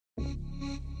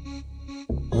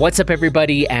What's up,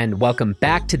 everybody, and welcome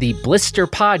back to the Blister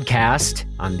Podcast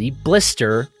on the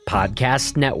Blister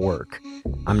Podcast Network.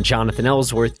 I'm Jonathan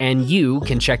Ellsworth, and you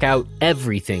can check out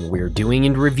everything we're doing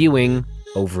and reviewing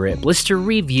over at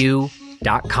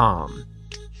blisterreview.com.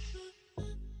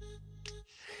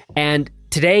 And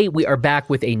today we are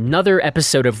back with another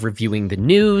episode of Reviewing the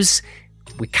News.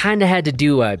 We kind of had to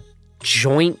do a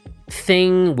joint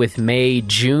thing with May,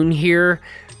 June here,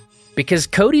 because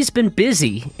Cody's been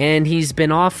busy and he's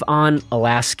been off on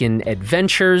Alaskan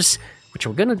adventures, which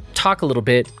we're going to talk a little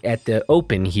bit at the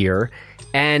open here.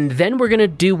 And then we're going to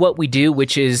do what we do,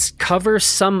 which is cover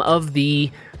some of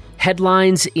the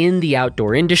headlines in the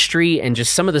outdoor industry and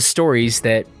just some of the stories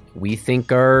that we think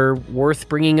are worth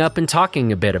bringing up and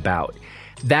talking a bit about.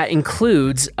 That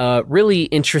includes a really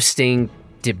interesting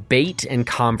debate and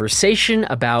conversation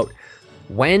about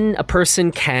when a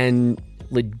person can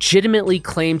legitimately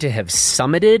claim to have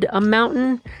summited a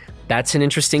mountain. That's an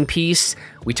interesting piece.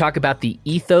 We talk about the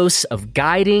ethos of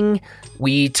guiding.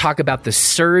 We talk about the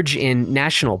surge in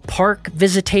national park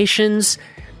visitations.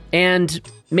 And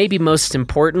maybe most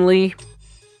importantly,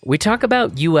 we talk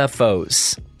about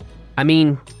UFOs. I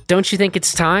mean, don't you think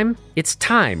it's time? It's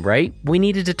time, right? We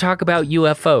needed to talk about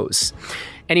UFOs.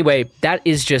 Anyway, that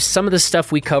is just some of the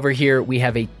stuff we cover here. We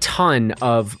have a ton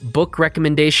of book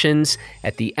recommendations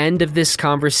at the end of this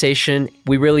conversation.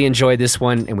 We really enjoyed this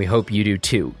one, and we hope you do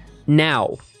too.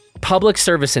 Now, public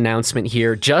service announcement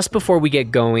here. Just before we get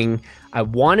going, I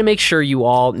want to make sure you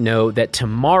all know that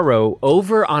tomorrow,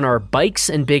 over on our Bikes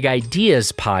and Big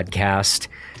Ideas podcast,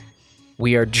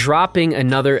 we are dropping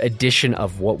another edition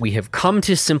of what we have come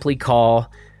to simply call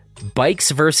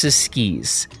Bikes versus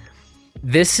Skis.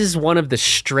 This is one of the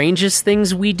strangest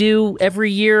things we do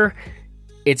every year.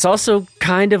 It's also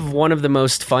kind of one of the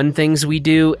most fun things we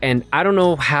do, and I don't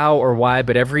know how or why,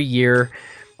 but every year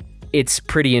it's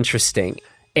pretty interesting.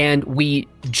 And we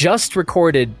just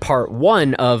recorded part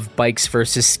 1 of Bikes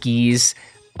versus Skis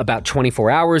about 24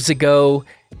 hours ago,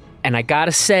 and I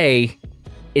gotta say,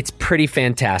 it's pretty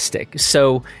fantastic.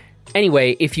 So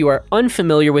anyway, if you are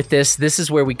unfamiliar with this, this is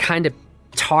where we kind of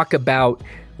talk about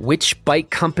which bike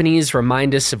companies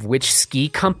remind us of which ski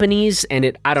companies,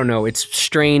 and I don't know, it's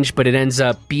strange, but it ends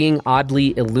up being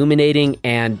oddly illuminating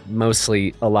and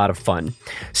mostly a lot of fun.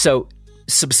 So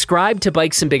subscribe to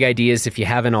Bikes and Big Ideas if you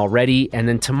haven't already, and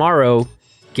then tomorrow,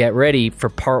 get ready for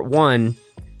part 1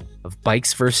 of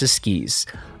Bikes versus Skis.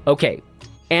 Okay,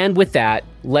 and with that,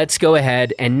 let's go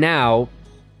ahead and now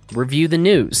review the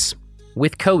news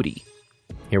with Cody.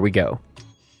 Here we go.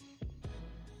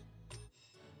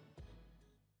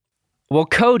 Well,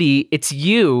 Cody, it's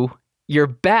you. You're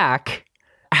back.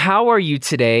 How are you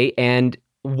today, and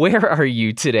where are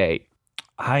you today?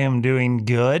 I am doing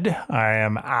good. I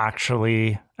am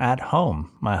actually at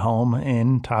home, my home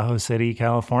in Tahoe City,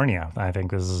 California. I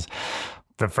think this is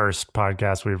the first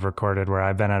podcast we've recorded where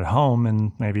I've been at home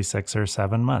in maybe 6 or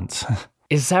 7 months.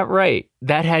 Is that right?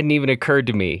 That hadn't even occurred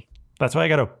to me. That's why I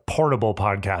got a portable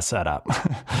podcast set up.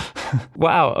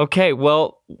 Wow. Okay.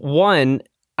 Well, one,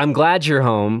 I'm glad you're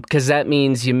home because that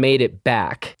means you made it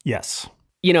back. Yes.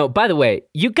 You know, by the way,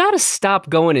 you got to stop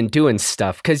going and doing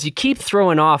stuff because you keep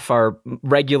throwing off our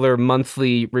regular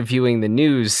monthly Reviewing the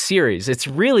News series. It's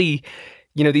really,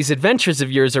 you know, these adventures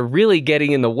of yours are really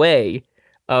getting in the way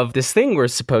of this thing we're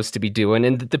supposed to be doing,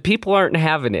 and the people aren't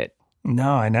having it.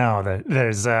 No, I know that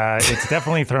there's it's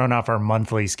definitely thrown off our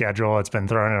monthly schedule. It's been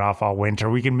throwing it off all winter.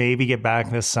 We can maybe get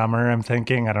back this summer, I'm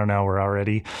thinking. I don't know. I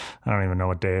don't even know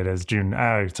what day it is. June.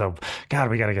 So God,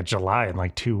 we got to get July in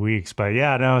like 2 weeks. But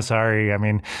yeah, no, sorry. I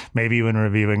mean, maybe when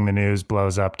Reviewing the News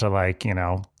blows up to like, you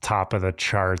know, top of the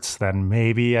charts, then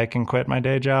maybe I can quit my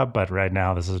day job. But right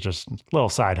now, this is just a little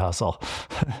side hustle.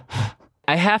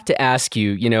 I have to ask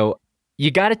you, you know, you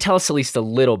got to tell us at least a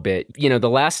little bit. You know, the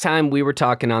last time we were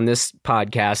talking on this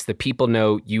podcast, the people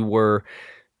know you were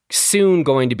soon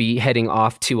going to be heading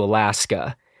off to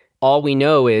Alaska. All we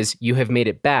know is you have made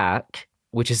it back,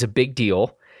 which is a big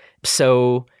deal.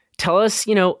 So tell us,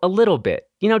 you know, a little bit.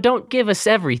 You know, don't give us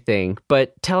everything,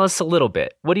 but tell us a little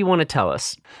bit. What do you want to tell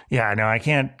us? Yeah, no, I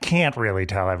can't really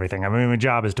tell everything. I mean, my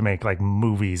job is to make like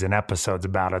movies and episodes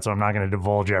about it, so I'm not going to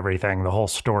divulge everything, the whole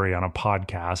story on a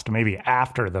podcast. Maybe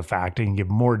after the fact, I can give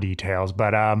more details.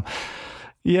 But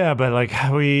yeah, but like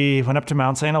we went up to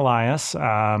Mount St. Elias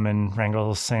in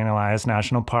Wrangell St. Elias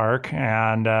National Park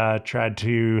and tried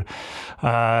to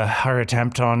our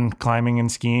attempt on climbing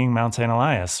and skiing Mount St.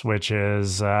 Elias, which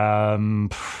is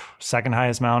second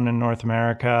highest mountain in North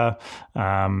America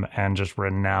and just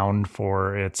renowned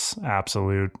for its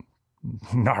absolute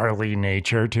gnarly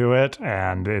nature to it,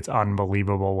 and it's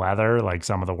unbelievable weather, like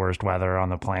some of the worst weather on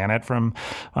the planet from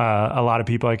a lot of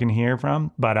people I can hear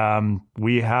from. But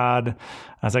we had,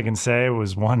 as I can say, it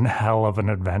was one hell of an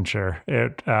adventure.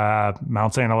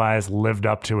 Mount St. Elias lived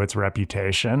up to its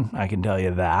reputation, I can tell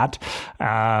you that.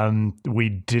 We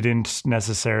didn't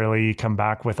necessarily come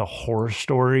back with a horror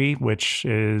story,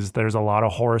 there's a lot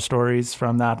of horror stories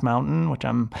from that mountain, which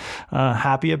I'm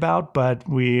happy about, but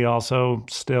we also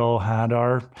still had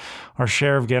our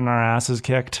share of getting our asses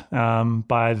kicked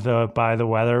by the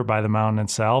weather, by the mountain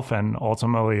itself, and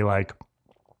ultimately, like,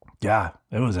 yeah,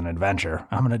 it was an adventure.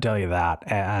 I'm going to tell you that.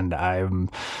 And I'm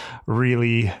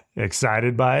really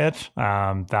excited by it.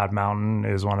 That mountain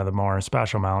is one of the more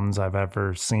special mountains I've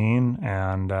ever seen.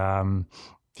 And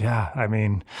yeah, I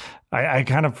mean, I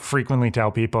kind of frequently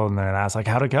tell people, and then ask, like,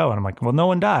 how'd it go? And I'm like, well, no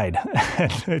one died.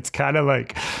 And it's kind of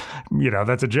like,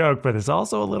 that's a joke, but it's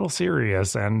also a little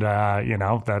serious. And,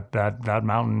 that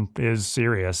mountain is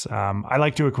serious. I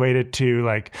like to equate it to,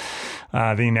 like,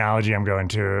 the analogy I'm going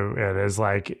to, it is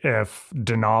like if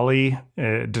Denali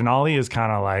is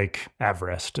kind of like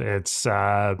Everest. It's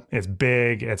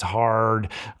big, it's hard,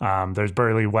 there's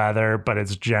burly weather, but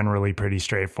it's generally pretty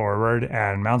straightforward.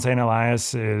 And Mount St.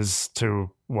 Elias is to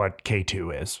what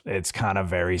K2 is. It's kind of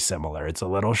very similar. It's a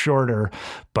little shorter,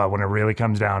 but when it really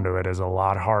comes down to it, is a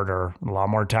lot harder, a lot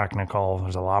more technical.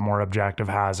 There's a lot more objective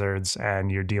hazards, and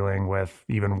you're dealing with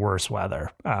even worse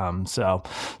weather. So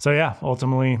yeah,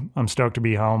 ultimately, I'm stoked to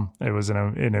be home. It was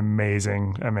an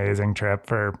amazing trip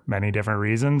for many different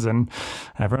reasons, and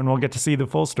everyone will get to see the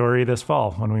full story this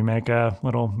fall when we make a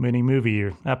little mini movie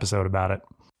episode about it.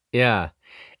 Yeah.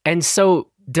 And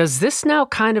so does this now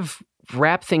kind of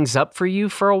wrap things up for you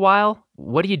for a while?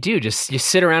 What do? You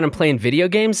sit around and playing video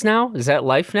games now? Is that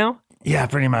life now? Yeah,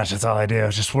 pretty much. That's all I do.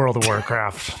 Just World of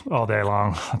Warcraft all day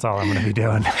long. That's all I'm going to be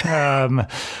doing.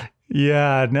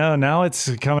 Yeah, no, now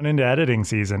it's coming into editing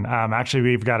season. Actually,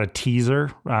 we've got a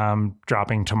teaser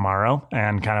dropping tomorrow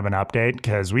and kind of an update,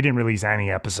 because we didn't release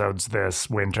any episodes this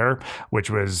winter, which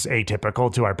was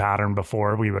atypical to our pattern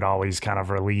before. We would always kind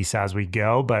of release as we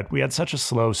go, but we had such a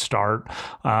slow start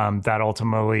that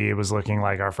ultimately it was looking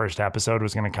like our first episode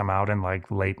was going to come out in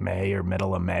like late May or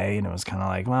middle of May. And it was kind of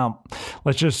like, well,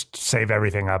 let's just save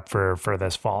everything up for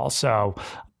this fall. So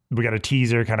we got a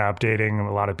teaser kind of updating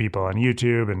a lot of people on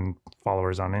YouTube and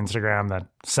followers on Instagram that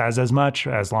says as much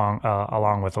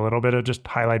along with a little bit of just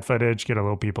highlight footage, get a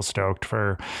little people stoked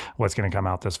for what's going to come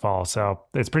out this fall. So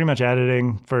it's pretty much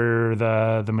editing for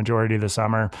the majority of the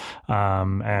summer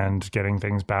and getting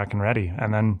things back and ready.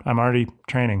 And then I'm already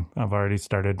training. I've already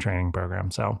started training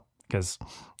program. So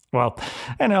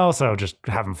and also just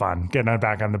having fun, getting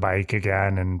back on the bike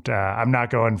again. And I'm not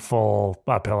going full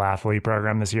uphill athlete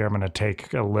program this year. I'm going to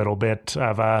take a little bit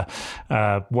of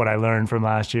what I learned from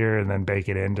last year and then bake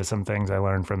it into some things I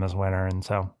learned from this winter. And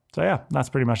so yeah, that's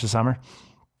pretty much the summer.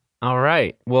 All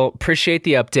right. Well, appreciate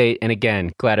the update. And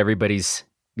again, glad everybody's,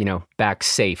 back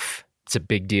safe. It's a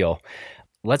big deal.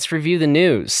 Let's review the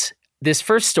news. This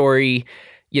first story,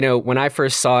 when I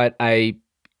first saw it, I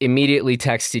immediately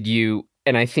texted you.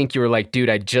 And I think you were like,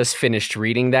 dude, I just finished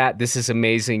reading that. This is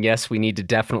amazing. Yes, we need to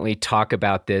definitely talk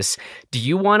about this. Do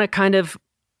you want to kind of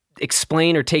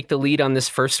explain or take the lead on this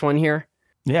first one here?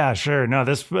 Yeah, sure. No,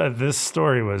 this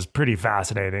story was pretty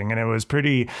fascinating, and it was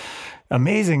pretty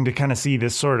amazing to kind of see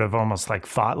this sort of almost like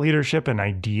thought leadership and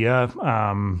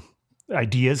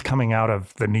ideas coming out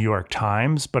of the New York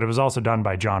Times, but it was also done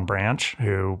by John Branch,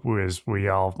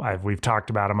 we've talked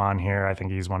about him on here. I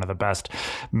think he's one of the best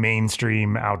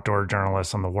mainstream outdoor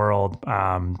journalists in the world.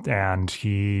 And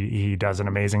he does an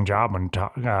amazing job when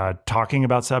talking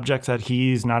about subjects that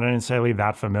he's not necessarily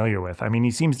that familiar with. I mean,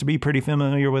 he seems to be pretty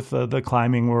familiar with the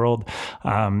climbing world,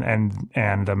 and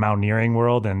the mountaineering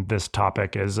world. And this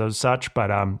topic is as such,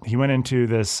 but he went into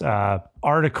this,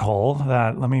 article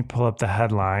that, let me pull up the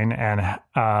headline, and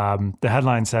the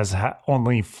headline says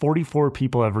only 44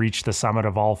 people have reached the summit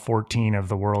of all 14 of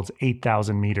the world's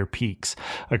 8,000 meter peaks,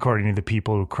 according to the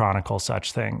people who chronicle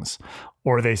such things.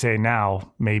 Or they say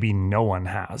now, maybe no one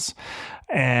has.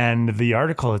 And the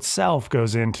article itself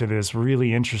goes into this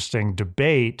really interesting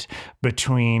debate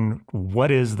between what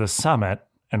is the summit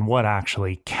and what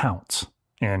actually counts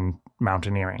in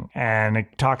mountaineering. And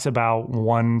it talks about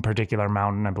one particular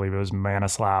mountain, I believe it was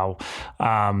Manaslu,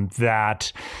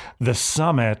 that the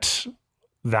summit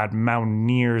that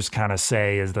mountaineers kind of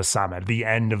say is the summit, the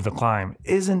end of the climb,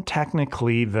 isn't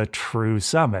technically the true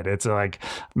summit. It's like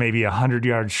maybe 100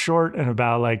 yards short and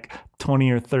about like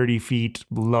 20 or 30 feet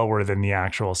lower than the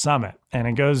actual summit.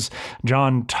 And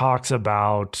John talks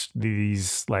about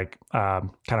these like kind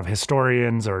of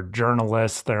historians or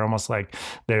journalists. They're almost like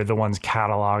they're the ones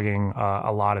cataloging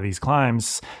a lot of these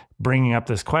climbs, bringing up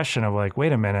this question of like,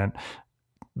 wait a minute,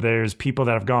 there's people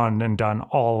that have gone and done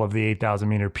all of the 8,000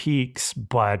 meter peaks,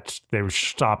 but they were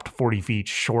stopped 40 feet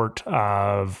short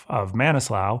of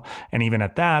Manaslu. And even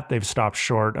at that, they've stopped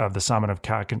short of the summit of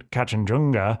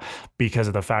Kachinjunga because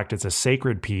of the fact it's a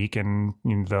sacred peak. And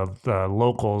the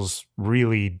locals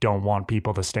really don't want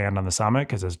people to stand on the summit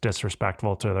because it's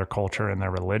disrespectful to their culture and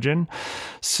their religion.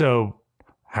 So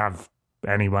have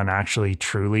anyone actually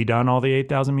truly done all the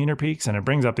 8,000 meter peaks? And it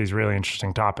brings up these really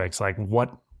interesting topics like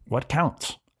what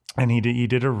counts? And he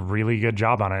did a really good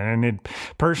job on it. And it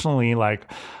personally,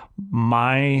 like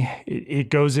it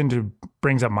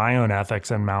brings up my own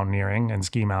ethics in mountaineering and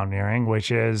ski mountaineering,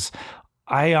 which is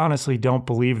I honestly don't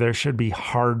believe there should be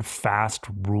hard, fast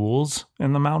rules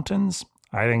in the mountains.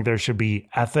 I think there should be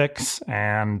ethics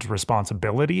and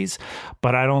responsibilities,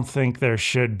 but I don't think there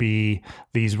should be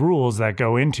these rules that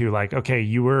go into like, okay,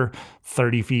 you were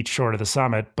 30 feet short of the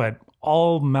summit, but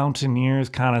all mountaineers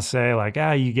kind of say like,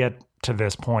 you get to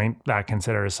this point, that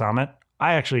consider a summit.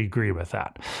 I actually agree with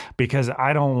that because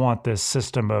I don't want this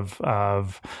system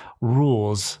of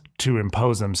rules to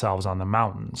impose themselves on the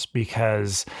mountains,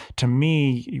 because to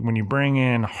me, when you bring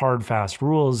in hard, fast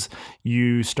rules,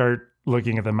 you start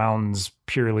looking at the mountains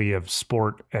purely of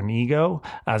sport and ego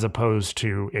as opposed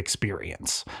to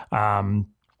experience.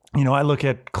 I look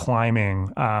at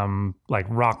climbing, like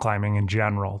rock climbing in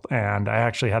general, and I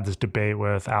actually had this debate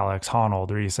with Alex Honnold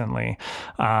recently.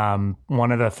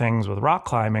 One of the things with rock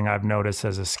climbing I've noticed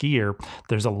as a skier,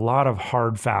 there's a lot of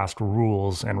hard, fast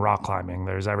rules in rock climbing.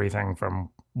 There's everything from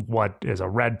what is a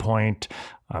red point,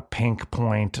 a pink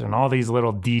point, and all these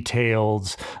little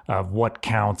details of what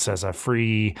counts as a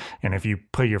free. And if you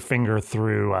put your finger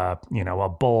through a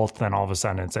bolt, then all of a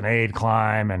sudden it's an aid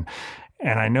climb.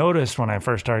 And I noticed when I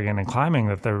first started getting into climbing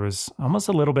that there was almost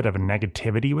a little bit of a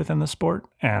negativity within the sport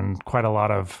and quite a lot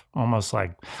of almost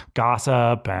like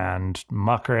gossip and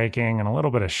muckraking and a little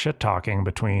bit of shit talking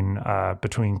between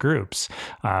groups,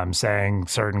 saying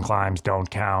certain climbs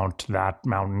don't count, that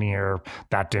mountaineer,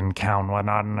 that didn't count, and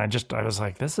whatnot. And I was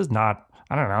like, this is not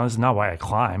why I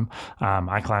climb.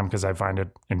 I climb because I find it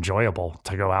enjoyable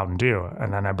to go out and do.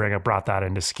 And then I brought that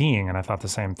into skiing, and I thought the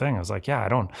same thing. I was like, I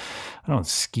don't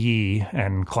ski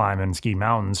and climb and ski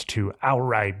mountains to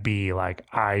outright be like,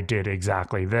 I did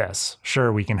exactly this.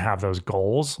 Sure, we can have those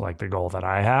goals, like the goal that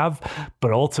I have,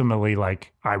 but ultimately,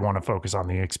 like, I want to focus on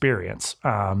the experience.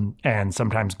 And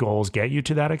sometimes goals get you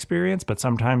to that experience, but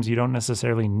sometimes you don't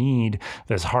necessarily need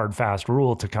this hard, fast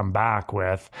rule to come back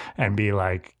with and be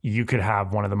like, you could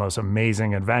have one of the most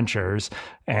amazing adventures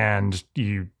and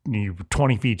you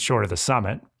 20 feet short of the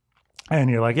summit. And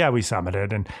you're like, yeah, we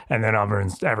summited. And then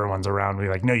everyone's around me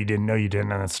like, no, you didn't.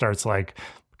 And it starts like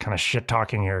kind of shit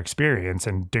talking your experience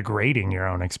and degrading your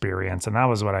own experience. And that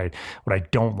was what I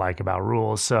don't like about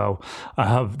rules. So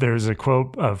there's a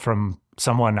quote from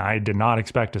someone I did not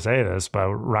expect to say this, but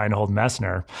Reinhold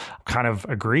Messner kind of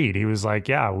agreed. He was like,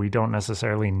 yeah, we don't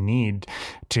necessarily need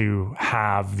to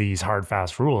have these hard,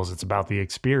 fast rules. It's about the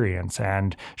experience.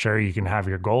 And sure, you can have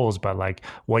your goals, but like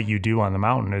what you do on the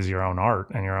mountain is your own art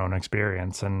and your own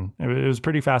experience. And it was a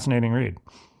pretty fascinating read.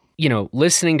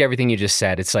 Listening to everything you just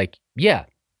said, it's like, yeah,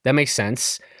 that makes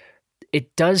sense.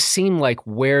 It does seem like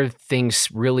where things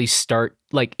really start,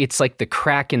 like it's like the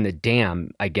crack in the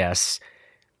dam, I guess,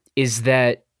 is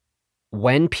that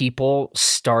when people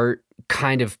start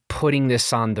kind of putting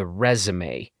this on the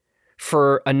resume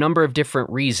for a number of different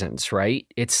reasons, right?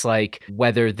 It's like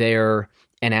whether they're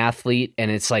an athlete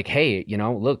and it's like, hey,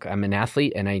 look, I'm an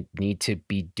athlete and I need to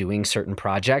be doing certain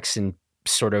projects and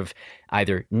sort of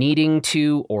either needing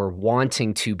to or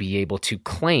wanting to be able to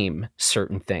claim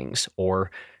certain things, or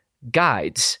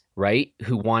guides, right?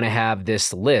 Who want to have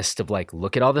this list of like,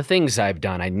 look at all the things I've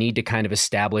done. I need to kind of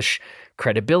establish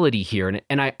credibility here.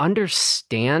 And I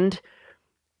understand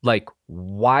like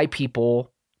why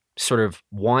people sort of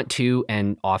want to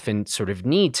and often sort of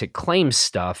need to claim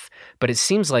stuff, but it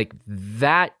seems like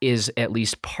that is at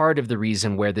least part of the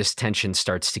reason where this tension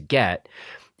starts to get.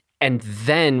 And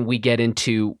then we get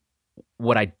into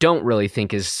what I don't really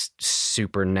think is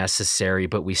super necessary,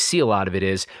 but we see a lot of it,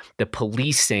 is the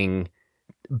policing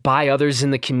by others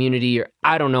in the community. Or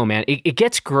I don't know, man. It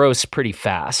gets gross pretty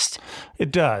fast.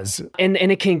 It does. And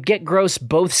it can get gross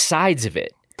both sides of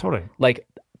it. Totally. Like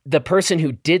the person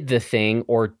who did the thing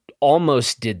or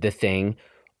almost did the thing,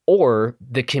 or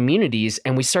the communities,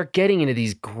 and we start getting into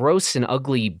these gross and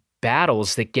ugly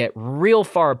battles that get real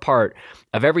far apart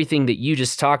of everything that you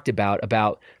just talked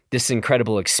about this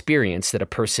incredible experience that a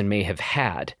person may have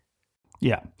had.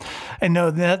 Yeah. And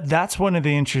no, that's one of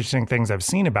the interesting things I've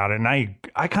seen about it. And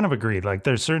I kind of agree. Like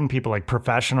there's certain people like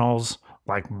professionals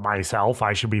like myself,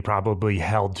 I should be probably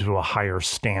held to a higher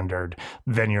standard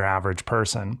than your average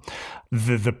person.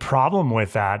 The problem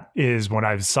with that is what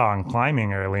I saw in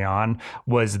climbing early on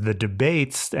was the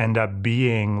debates end up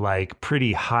being like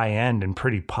pretty high end and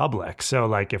pretty public. So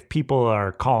like if people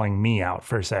are calling me out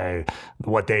for say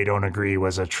what they don't agree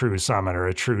was a true summit or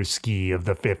a true ski of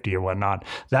the 50 or whatnot,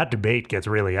 that debate gets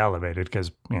really elevated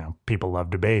because, you know, people love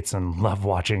debates and love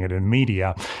watching it in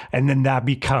media. And then that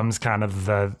becomes kind of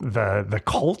the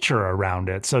culture around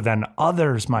it. So then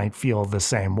others might feel the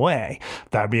same way.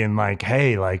 That being like,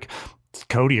 hey, like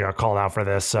Cody got called out for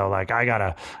this. So like,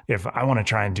 if I want to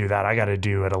try and do that, I got to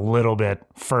do it a little bit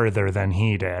further than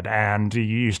he did. And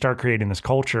you start creating this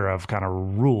culture of kind of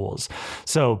rules.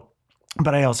 So,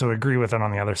 but I also agree with it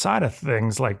on the other side of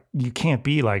things. Like you can't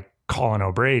be like Colin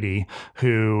O'Brady,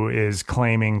 who is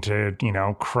claiming to, you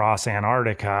know, cross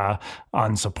Antarctica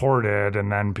unsupported.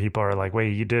 And then people are like,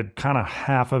 wait, you did kind of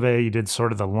half of it. You did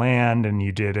sort of the land and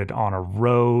you did it on a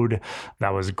road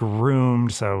that was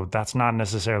groomed. So that's not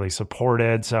necessarily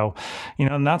supported. So, you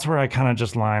know, and that's where I kind of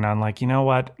just line on like, you know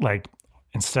what, like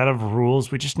instead of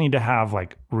rules, we just need to have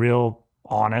like real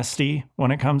honesty when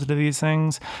it comes to these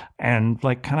things and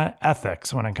like kind of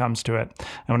ethics when it comes to it.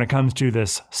 And when it comes to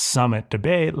this summit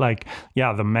debate, like,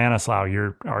 yeah, the Manaslu,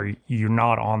 you're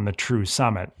not on the true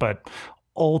summit, but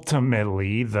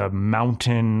ultimately the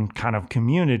mountain kind of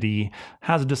community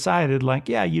has decided like,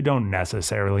 yeah, you don't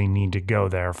necessarily need to go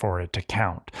there for it to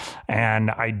count. And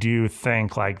I do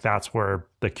think like that's where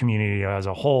the community as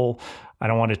a whole, I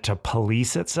don't want it to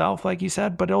police itself, like you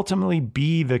said, but ultimately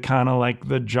be the kind of like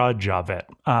the judge of it.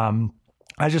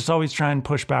 I just always try and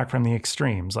push back from the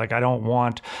extremes. Like, I don't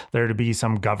want there to be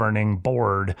some governing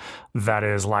board that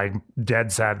is like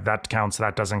dead set, that counts,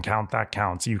 that doesn't count, that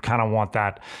counts. You kind of want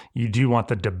that. You do want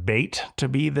the debate to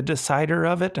be the decider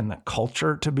of it and the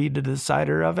culture to be the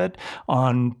decider of it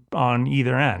on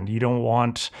either end. You don't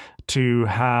want to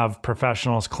have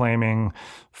professionals claiming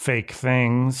fake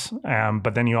things,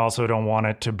 but then you also don't want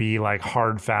it to be like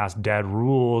hard, fast, dead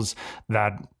rules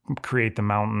that create the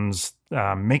mountains,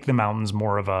 make the mountains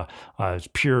more of a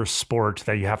pure sport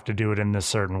that you have to do it in this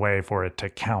certain way for it to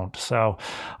count. So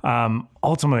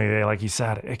ultimately, like you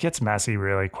said, it gets messy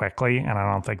really quickly, and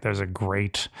I don't think there's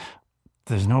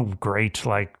no great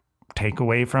like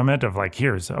takeaway from it of like,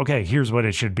 here's what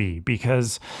it should be,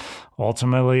 because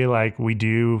ultimately, like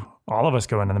all of us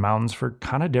go into the mountains for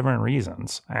kind of different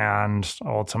reasons. And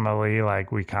ultimately,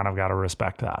 like we kind of got to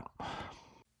respect that.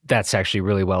 That's actually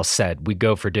really well said. We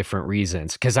go for different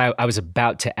reasons. Because I was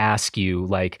about to ask you,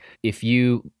 like, if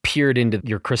you peered into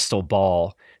your crystal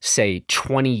ball, say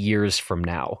 20 years from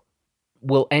now,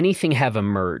 will anything have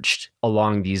emerged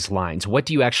along these lines? What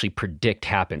do you actually predict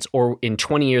happens? Or in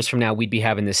 20 years from now, we'd be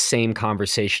having this same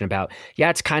conversation about,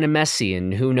 yeah, it's kind of messy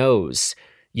and who knows?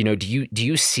 You know, do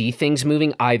you see things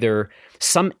moving? Either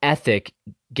some ethic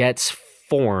gets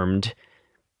formed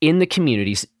in the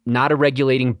communities, not a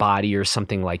regulating body or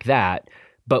something like that,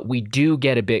 but we do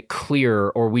get a bit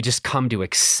clearer, or we just come to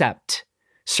accept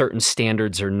certain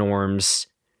standards or norms.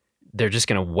 They're just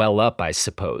going to well up, I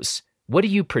suppose. What do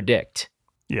you predict?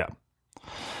 Yeah.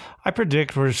 I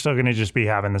predict we're still going to just be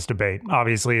having this debate.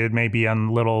 Obviously, it may be on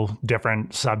little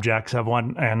different subjects of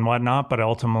one and whatnot, but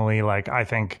ultimately, like, I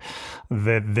think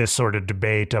that this sort of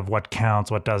debate of what counts,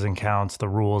 what doesn't count, the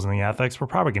rules and the ethics, we're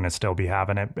probably going to still be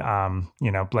having it. You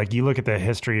know, like you look at the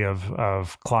history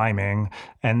of climbing,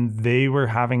 and they were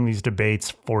having these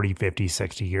debates 40, 50,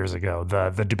 60 years ago,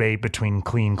 the debate between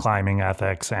clean climbing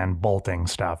ethics and bolting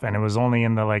stuff. And it was only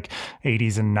in the like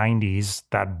 80s and 90s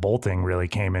that bolting really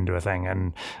came into a thing.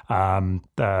 And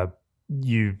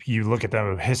you look at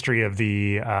the history of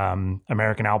the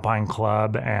American Alpine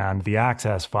Club and the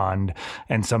Access Fund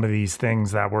and some of these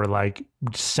things that were like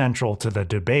central to the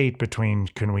debate between,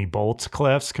 can we bolt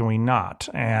cliffs, can we not?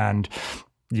 And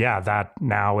yeah, that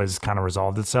now has kind of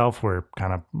resolved itself where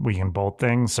we can bolt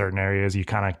things. Certain areas you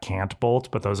kind of can't bolt,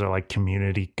 but those are like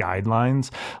community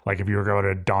guidelines. Like if you were to go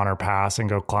to Donner Pass and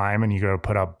go climb and you go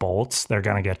put up bolts, they're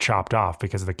going to get chopped off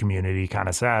because the community kind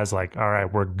of says like, all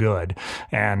right, we're good.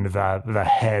 And the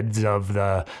heads of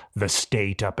the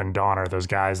state up in Donner, those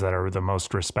guys that are the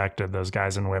most respected, those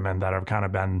guys and women that have kind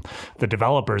of been the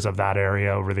developers of that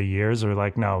area over the years are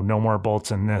like, no more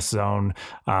bolts in this zone.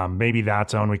 Maybe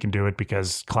that zone we can do it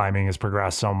because because climbing has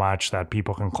progressed so much that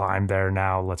people can climb there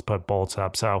now. Let's put bolts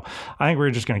up. So I think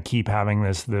we're just going to keep having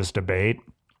this debate.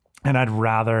 And I'd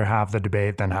rather have the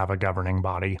debate than have a governing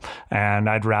body. And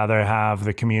I'd rather have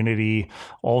the community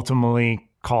ultimately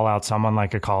call out someone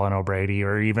like a Colin O'Brady,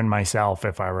 or even myself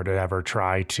if I were to ever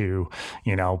try to,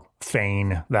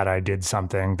 feign that I did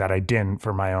something that I didn't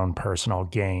for my own personal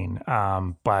gain.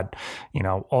 But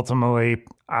ultimately,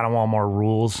 I don't want more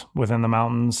rules within the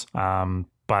mountains.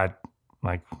 But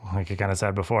like I kind of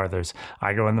said before,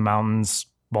 I go in the mountains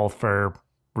both for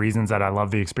reasons that I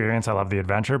love the experience, I love the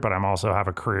adventure, but I'm also have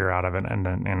a career out of it, and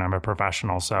I'm a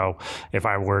professional. So if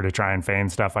I were to try and feign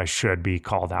stuff, I should be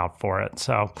called out for it.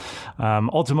 So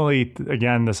ultimately,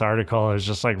 again, this article is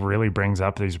just like really brings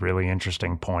up these really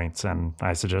interesting points, and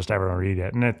I suggest everyone read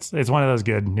it. And it's one of those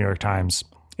good New York Times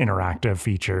interactive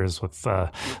features with a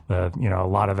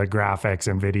lot of the graphics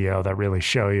and video that really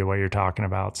show you what you're talking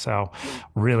about. So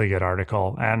really good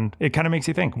article, and it kind of makes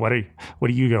you think, what do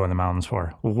you go in the mountains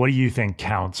for? What do you think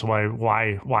counts?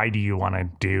 Why do you want to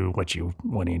do what you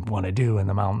want to do in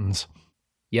the mountains?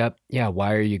 Yep. Yeah.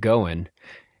 Why are you going?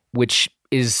 Which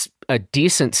is a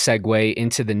decent segue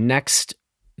into the next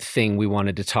thing we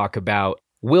wanted to talk about.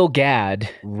 Will Gadd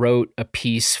wrote a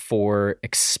piece for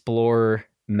Explore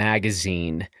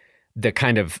magazine. The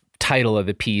kind of title of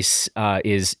the piece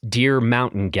is Dear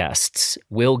Mountain Guests,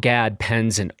 Will Gadd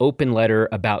pens an open letter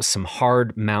about some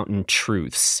hard mountain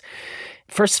truths.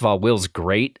 First of all, Will's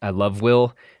great. I love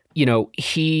Will.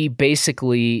 He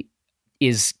basically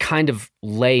is kind of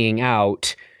laying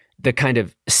out the kind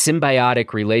of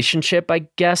symbiotic relationship, I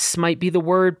guess might be the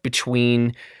word,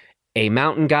 between a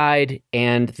mountain guide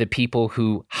and the people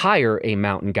who hire a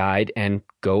mountain guide and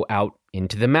go out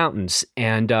into the mountains.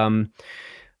 And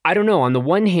I don't know, on the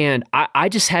one hand, I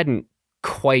just hadn't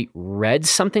quite read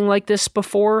something like this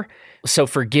before. So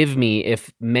forgive me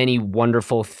if many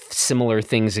wonderful similar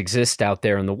things exist out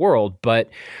there in the world, but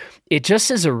it just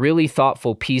is a really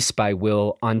thoughtful piece by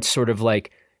Will on sort of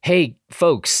like, hey,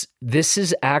 folks, this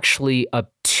is actually a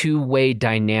two-way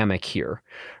dynamic here.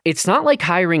 It's not like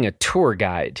hiring a tour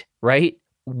guide, right?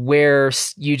 Where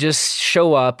you just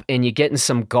show up and you get in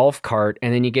some golf cart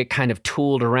and then you get kind of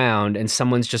tooled around and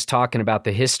someone's just talking about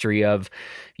the history of,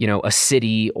 a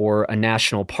city or a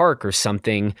national park or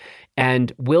something.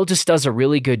 And Will just does a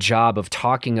really good job of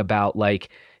talking about like,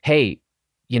 hey,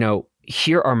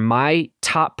 here are my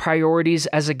top priorities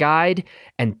as a guide,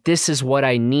 and this is what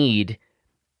I need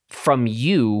from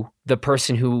you, the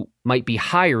person who might be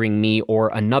hiring me or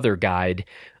another guide.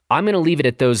 I'm going to leave it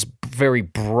at those very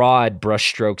broad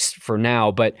brushstrokes for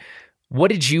now, but what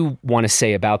did you want to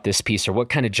say about this piece, or what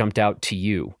kind of jumped out to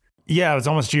you? Yeah, it was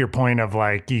almost to your point of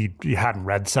like you hadn't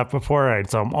read stuff before. Right?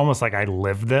 So almost like I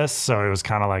lived this. So it was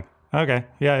kind of like, okay,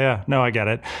 yeah, no, I get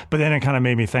it. But then it kind of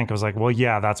made me think, I was like, well,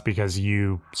 yeah, that's because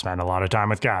you spend a lot of time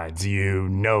with guides. You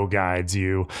know guides,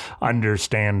 you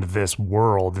understand this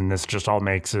world, and this just all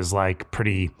makes is like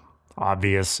pretty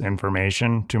obvious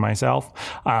information to myself.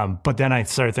 But then I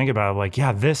started thinking about it, like,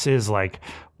 yeah, this is like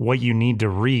what you need to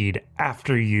read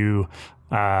after you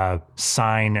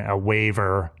sign a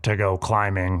waiver to go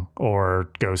climbing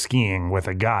or go skiing with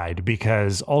a guide,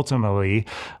 because ultimately,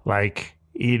 like,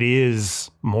 it is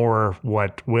more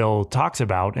what Will talks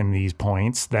about in these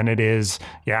points than it is,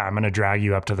 yeah, I'm going to drag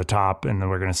you up to the top and then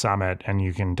we're going to summit and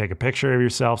you can take a picture of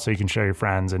yourself so you can show your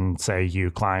friends and say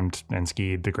you climbed and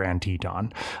skied the Grand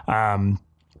Teton. And,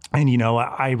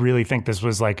 I really think this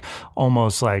was like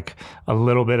almost like a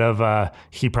little bit of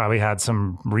he probably had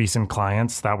some recent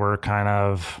clients that were kind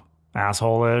of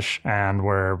asshole-ish and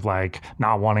were like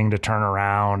not wanting to turn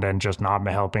around and just not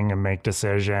helping him make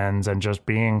decisions and just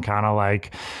being kind of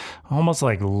like almost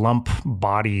like lump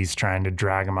bodies trying to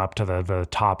drag him up to the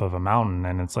top of a mountain.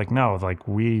 And it's like, no, like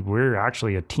we're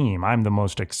actually a team. I'm the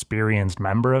most experienced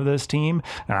member of this team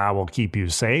and I will keep you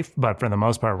safe. But for the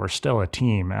most part, we're still a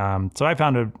team. So I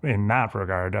found it in that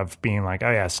regard of being like,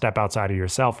 oh yeah, step outside of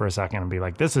yourself for a second and be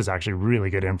like, this is actually really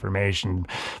good information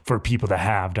for people to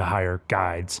have to hire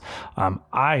guides.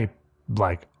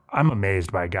 I'm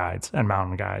amazed by guides and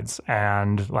mountain guides.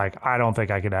 And like, I don't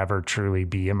think I could ever truly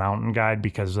be a mountain guide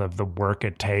because of the work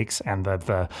it takes and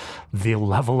the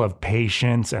level of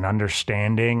patience and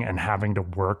understanding and having to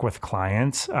work with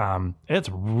clients. It's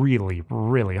really,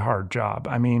 really hard job.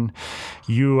 I mean,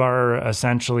 you are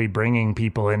essentially bringing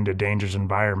people into dangerous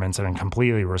environments and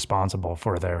completely responsible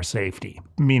for their safety.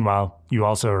 Meanwhile, you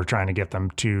also are trying to get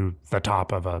them to the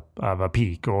top of a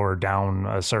peak or down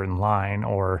a certain line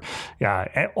or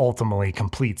ultimately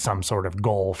complete some sort of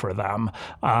goal for them.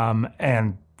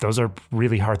 And those are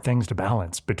really hard things to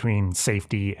balance between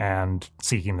safety and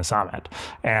seeking the summit.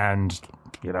 And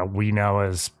we know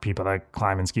as people that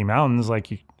climb and ski mountains,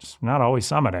 like it's not always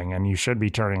summiting, and you should be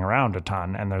turning around a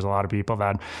ton. And there's a lot of people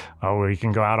that, we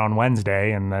can go out on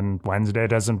Wednesday, and then Wednesday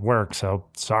doesn't work. So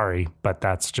sorry, but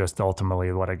that's just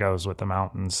ultimately what it goes with the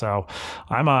mountains. So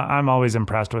I'm always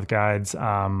impressed with guides.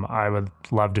 I would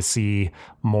love to see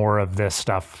more of this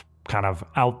stuff kind of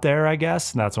out there, I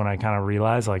guess. And that's when I kind of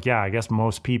realized, like, yeah, I guess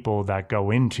most people that go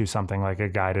into something like a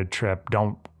guided trip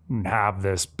don't have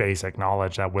this basic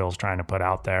knowledge that Will's trying to put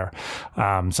out there,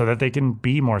 so that they can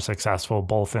be more successful,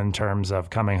 both in terms of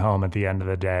coming home at the end of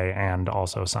the day and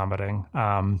also summiting.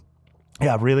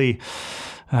 Really,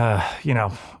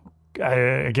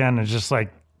 again, it's just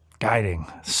like guiding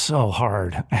so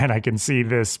hard. And I can see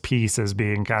this piece as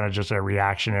being kind of just a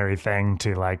reactionary thing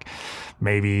to like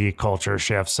maybe culture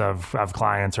shifts of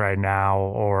clients right now,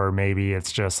 or maybe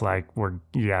it's just like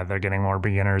they're getting more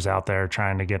beginners out there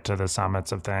trying to get to the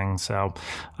summits of things. So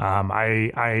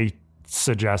I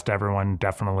suggest everyone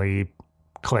definitely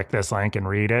click this link and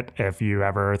read it if you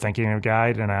ever are thinking of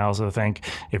guide. And I also think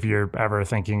if you're ever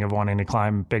thinking of wanting to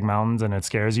climb big mountains and it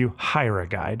scares you, hire a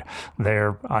guide.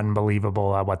 They're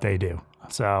unbelievable at what they do.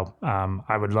 So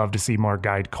I would love to see more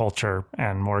guide culture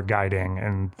and more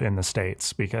guiding in the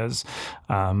States, because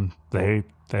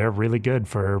they're really good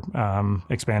for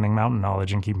expanding mountain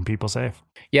knowledge and keeping people safe.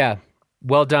 Yeah.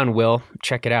 Well done, Will.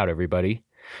 Check it out, everybody.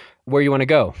 Where you want to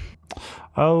go?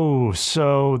 Oh,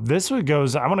 so this one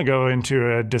goes, I want to go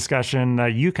into a discussion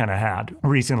that you kind of had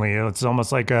recently. It's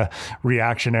almost like a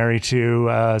reactionary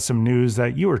to some news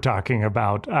that you were talking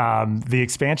about, the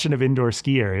expansion of indoor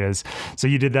ski areas. So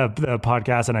you did the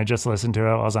podcast, and I just listened to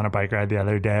it. I was on a bike ride the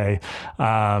other day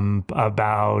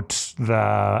about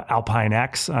the Alpine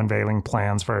X unveiling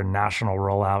plans for a national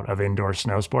rollout of indoor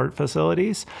snow sport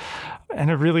facilities. And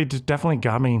it really definitely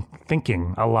got me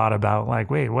thinking a lot about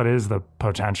like, wait, what is the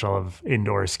potential of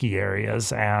indoor ski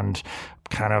areas? And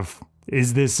kind of,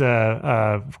 is this,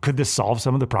 could this solve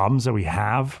some of the problems that we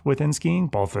have within skiing,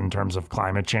 both in terms of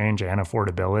climate change and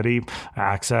affordability,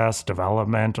 access,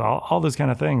 development, all those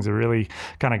kind of things? It really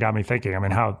kind of got me thinking. I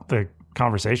mean, how the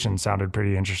conversation sounded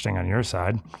pretty interesting on your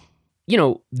side.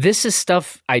 This is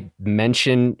stuff I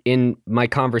mentioned in my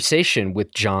conversation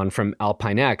with John from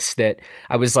Alpine X, that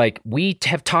I was like, we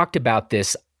have talked about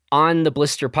this on the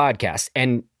Blister podcast,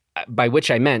 and by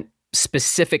which I meant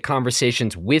specific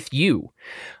conversations with you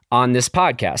on this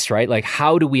podcast, right? Like,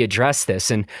 how do we address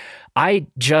this? And I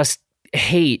just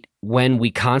hate when we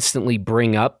constantly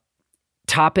bring up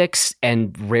topics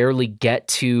and rarely get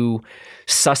to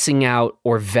sussing out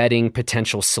or vetting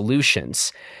potential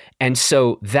solutions. And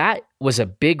so that was a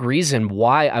big reason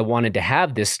why I wanted to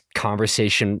have this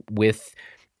conversation with,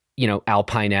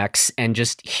 Alpine X, and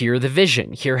just hear the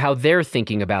vision, hear how they're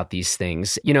thinking about these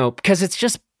things, because it's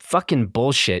just fucking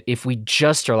bullshit if we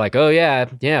just are like, oh yeah,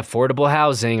 affordable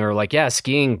housing, or like, yeah,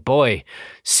 skiing, boy,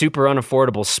 super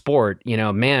unaffordable sport,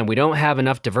 man, we don't have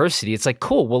enough diversity. It's like,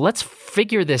 cool, well, let's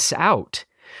figure this out.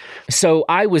 So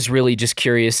I was really just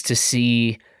curious to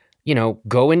see,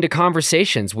 go into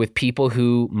conversations with people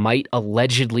who might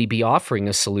allegedly be offering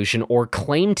a solution or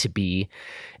claim to be.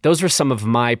 Those were some of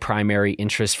my primary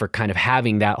interests for kind of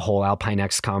having that whole Alpine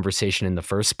X conversation in the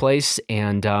first place.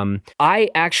 And I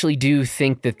actually do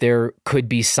think that there could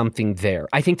be something there.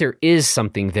 I think there is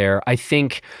something there. I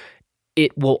think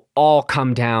it will all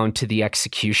come down to the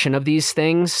execution of these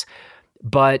things.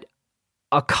 But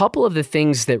a couple of the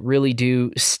things that really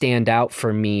do stand out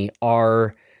for me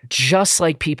are, just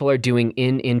like people are doing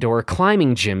in indoor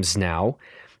climbing gyms now,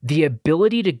 the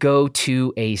ability to go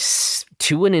to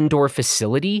an indoor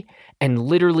facility and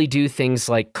literally do things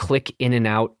like click in and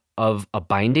out of a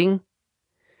binding,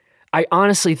 I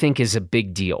honestly think is a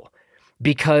big deal,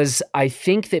 because I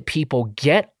think that people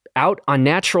get out on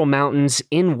natural mountains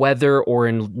in weather or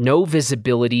in no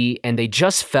visibility, and they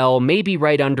just fell maybe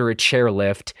right under a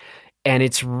chairlift, and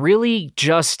it's really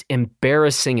just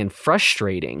embarrassing and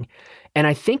frustrating. And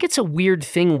I think it's a weird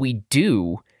thing we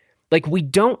do. Like, we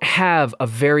don't have a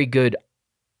very good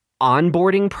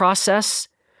onboarding process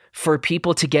for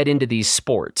people to get into these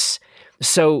sports.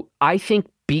 So I think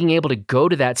being able to go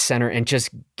to that center and just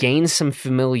gain some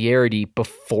familiarity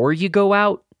before you go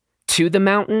out to the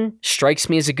mountain strikes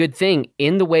me as a good thing,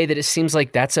 in the way that it seems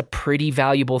like that's a pretty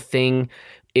valuable thing.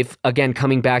 If, again,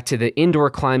 coming back to the indoor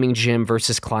climbing gym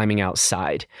versus climbing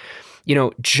outside.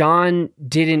 John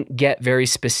didn't get very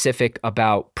specific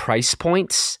about price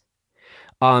points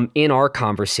in our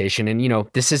conversation. And,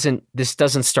 this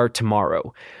doesn't start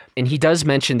tomorrow. And he does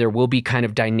mention there will be kind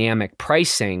of dynamic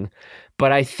pricing.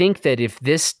 But I think that if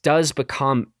this does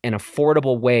become an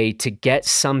affordable way to get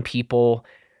some people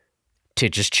to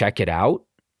just check it out,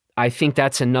 I think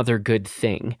that's another good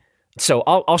thing. So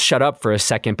I'll shut up for a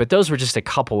second, but those were just a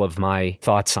couple of my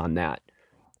thoughts on that.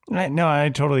 No, I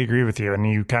totally agree with you.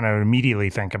 And you kind of immediately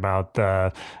think about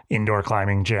the indoor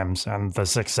climbing gyms and the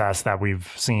success that we've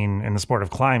seen in the sport of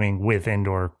climbing with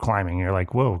indoor climbing. You're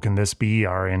like, whoa, can this be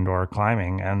our indoor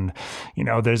climbing? And,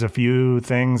 there's a few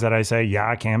things that I say,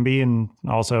 yeah, it can be. And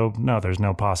also, no, there's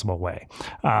no possible way.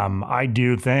 I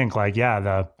do think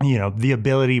the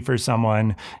ability for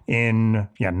someone in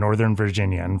Northern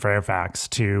Virginia and Fairfax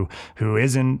who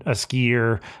isn't a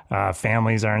skier,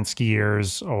 families aren't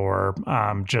skiers, or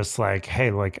just like,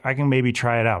 hey, like I can maybe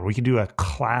try it out. We could do a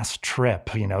class trip,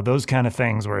 those kind of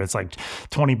things where it's like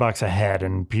 $20 a head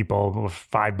and people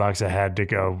 $5 a head to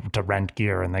go to rent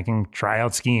gear and they can try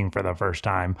out skiing for the first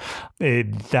time.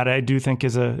 That I do think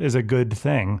is a good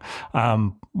thing.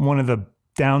 One of the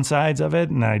downsides of it,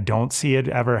 and I don't see it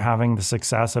ever having the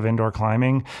success of indoor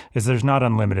climbing, is there's not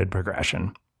unlimited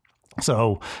progression.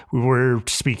 So we're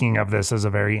speaking of this as a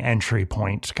very entry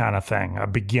point kind of thing, a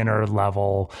beginner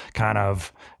level kind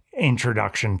of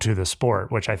introduction to the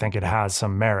sport, which I think it has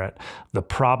some merit. The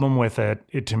problem with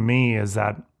it to me is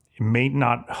that it may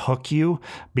not hook you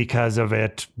because of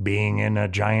it being in a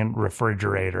giant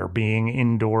refrigerator, being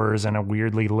indoors in a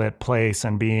weirdly lit place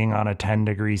and being on a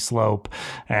 10-degree slope.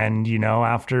 And,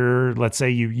 after, let's say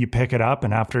you pick it up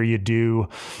and after you do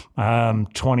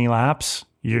 20 laps,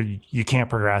 you can't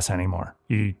progress anymore.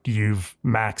 You've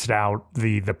maxed out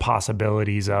the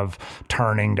possibilities of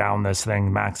turning down this thing,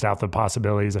 maxed out the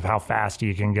possibilities of how fast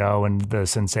you can go and the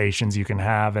sensations you can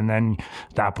have. And then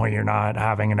at that point, you're not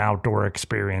having an outdoor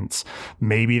experience.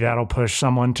 Maybe that'll push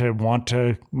someone to want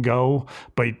to go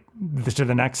to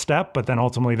the next step, but then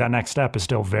ultimately that next step is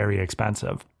still very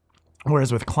expensive.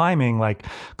 Whereas with climbing,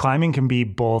 climbing can be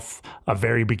both a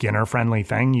very beginner friendly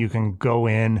thing. You can go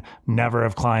in, never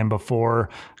have climbed before,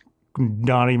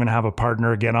 not even have a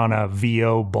partner, get on a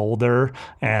VO boulder,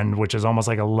 which is almost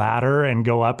like a ladder, and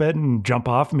go up it and jump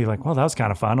off and be like, well, that was kind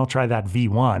of fun. I'll try that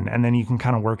V1. And then you can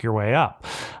kind of work your way up.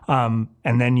 And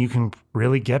then you can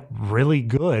really get really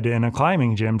good in a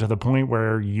climbing gym to the point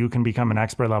where you can become an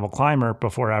expert level climber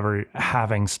before ever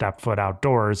having stepped foot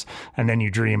outdoors. And then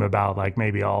you dream about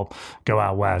maybe I'll go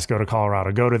out west, go to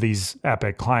Colorado, go to these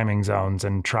epic climbing zones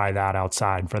and try that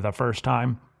outside for the first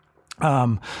time.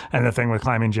 And the thing with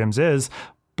climbing gyms is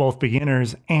both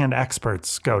beginners and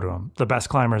experts go to them. The best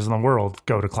climbers in the world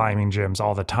go to climbing gyms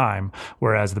all the time,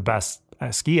 whereas the best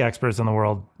ski experts in the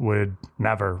world would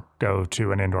never go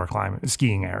to an indoor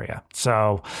skiing area.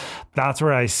 So that's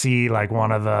where I see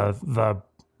one of the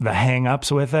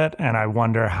hang-ups with it. And I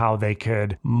wonder how they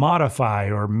could modify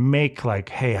or make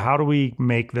hey, how do we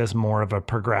make this more of a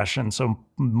progression? So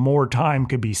more time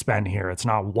could be spent here. It's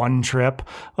not one trip.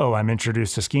 Oh, I'm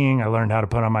introduced to skiing. I learned how to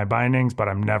put on my bindings, but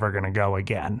I'm never going to go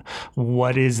again.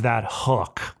 What is that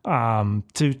hook?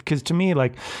 Because to me, the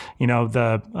guy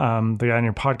on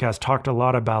your podcast talked a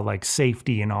lot about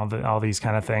safety and all these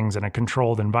kind of things in a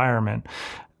controlled environment.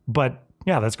 But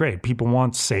yeah, that's great. People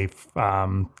want safe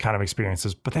kind of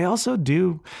experiences, but they also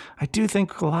I do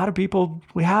think a lot of people,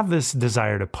 we have this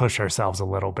desire to push ourselves a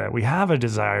little bit. We have a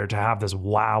desire to have this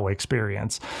wow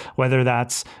experience, whether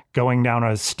that's going down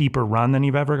a steeper run than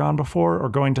you've ever gone before or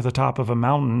going to the top of a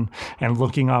mountain and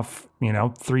looking off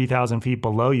 3,000 feet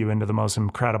below you into the most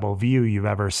incredible view you've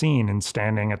ever seen and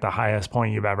standing at the highest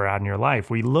point you've ever had in your life.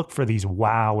 We look for these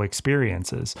wow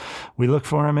experiences. We look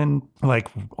for them in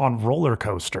on roller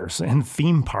coasters and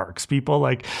theme parks. People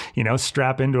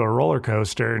strap into a roller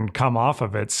coaster and come off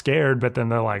of it scared, but then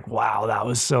they're like, wow, that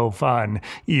was so fun,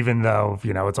 even though,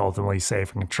 it's ultimately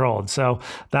safe and controlled. So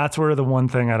that's where the one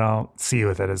thing I don't see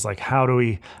with it is how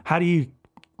do you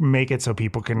make it so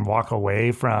people can walk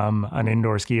away from an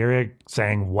indoor ski area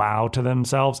saying wow to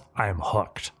themselves? I'm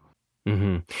hooked.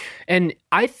 Mm-hmm. And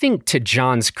I think to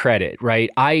John's credit, right,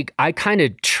 I kind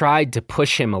of tried to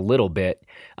push him a little bit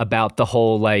about the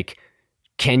whole,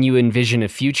 can you envision a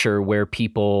future where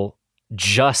people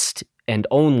just and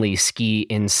only ski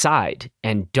inside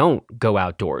and don't go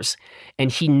outdoors?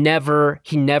 And he never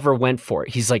went for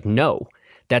it. He's like, no,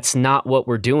 that's not what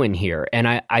we're doing here. And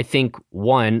I think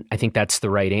that's the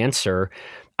right answer.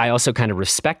 I also kind of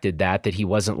respected that he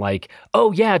wasn't like,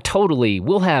 oh yeah, totally,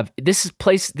 we'll have these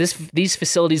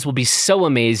facilities will be so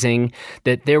amazing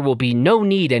that there will be no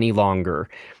need any longer.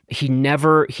 He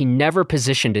never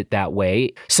positioned it that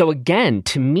way. So again,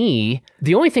 to me,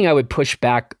 the only thing I would push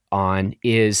back on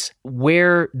is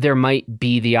where there might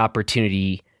be the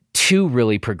opportunity to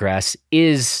really progress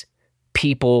is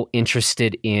people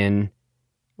interested in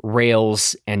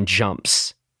rails and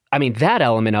jumps. I mean, that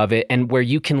element of it, and where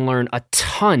you can learn a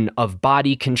ton of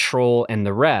body control and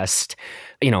the rest,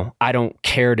 I don't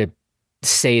care to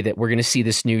say that we're going to see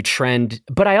this new trend,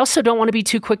 but I also don't want to be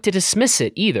too quick to dismiss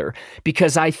it either,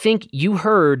 because I think you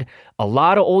heard a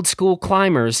lot of old school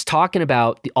climbers talking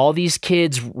about all these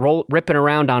kids ripping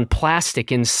around on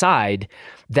plastic inside.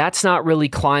 That's not really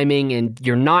climbing, and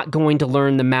you're not going to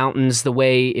learn the mountains the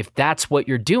way if that's what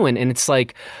you're doing. And it's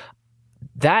like,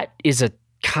 that is a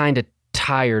kind of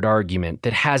tired argument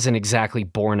that hasn't exactly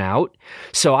borne out.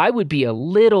 So I would be a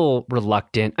little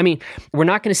reluctant. I mean, we're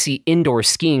not going to see indoor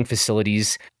skiing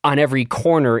facilities on every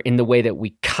corner in the way that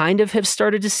we kind of have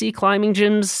started to see climbing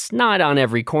gyms, not on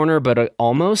every corner, but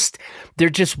almost. There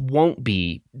just won't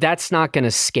be. That's not going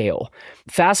to scale.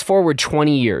 Fast forward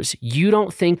 20 years, you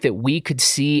don't think that we could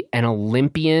see an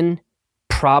Olympian,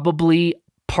 probably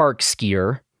park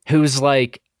skier, who's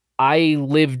like, I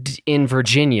lived in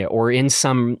Virginia or in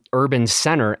some urban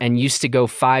center and used to go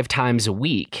 5 times a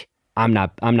week. I'm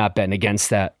not betting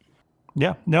against that.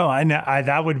 Yeah, no,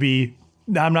 that would be.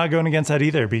 I'm not going against that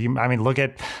either. I mean, look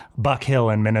at Buck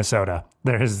Hill in Minnesota.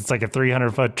 It's like a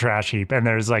 300-foot trash heap, and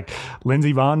there's like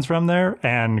Lindsey Vonn's from there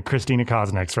and Christina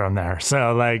Koznick's from there.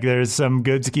 So like, there's some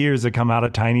good skiers that come out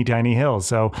of tiny, tiny hills.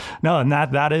 So no, and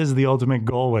that is the ultimate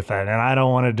goal with it. And I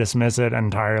don't want to dismiss it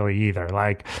entirely either.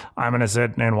 Like, I'm going to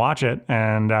sit and watch it,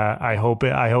 and I hope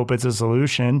it's a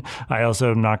solution. I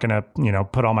also am not going to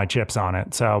put all my chips on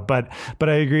it. So, but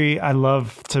I agree. I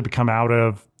love to come out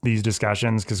of these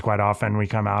discussions, because quite often we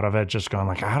come out of it just going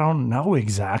like, I don't know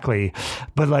exactly,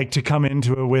 but like to come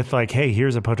into it with like, hey,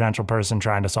 here's a potential person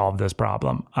trying to solve this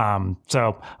problem.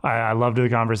 So I loved the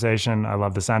conversation. I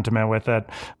love the sentiment with it.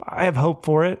 I have hope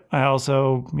for it. I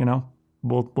also,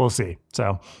 we'll see.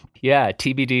 So yeah,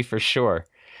 TBD for sure.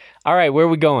 All right, where are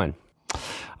we going?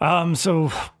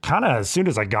 So kind of as soon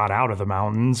as I got out of the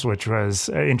mountains, which was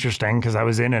interesting because I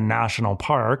was in a national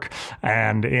park,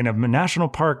 and in a national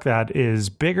park that is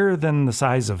bigger than the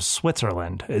size of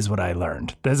Switzerland is what I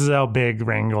learned. This is how big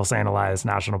Wrangell St. Elias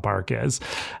National Park is.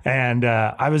 And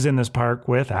I was in this park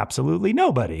with absolutely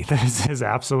nobody. This is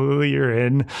absolutely, you're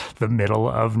in the middle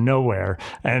of nowhere.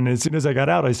 And as soon as I got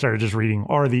out, I started just reading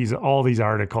all these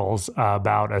articles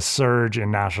about a surge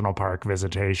in national park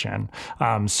visitation,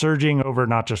 surging over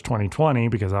not just 2020,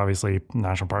 because obviously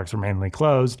national parks are mainly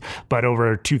closed, but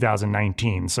over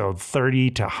 2019. So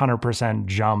 30 to 100%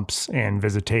 jumps in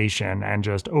visitation and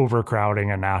just overcrowding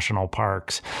in national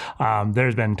parks.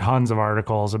 There's been tons of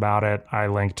articles about it. I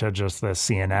linked to just the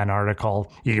CNN article.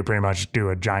 You could pretty much do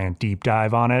a giant deep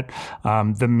dive on it.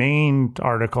 The main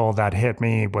article that hit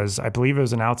me was, I believe it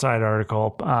was an Outside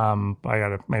article. I got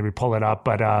to maybe pull it up,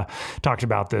 but talked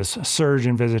about this surge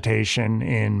in visitation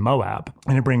in Moab.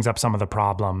 And it brings up some of the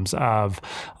problems of,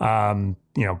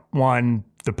 one,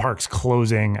 the park's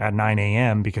closing at 9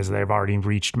 a.m. because they've already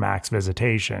reached max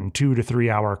visitation, 2 to 3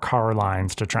 hour car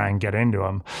lines to try and get into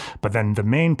them. But then the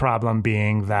main problem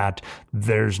being that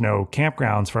there's no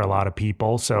campgrounds for a lot of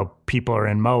people. So people are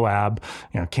in Moab,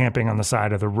 camping on the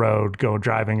side of the road,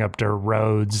 driving up dirt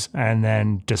roads, and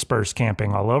then disperse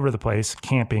camping all over the place,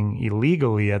 camping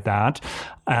illegally at that,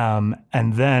 and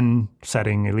then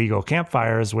setting illegal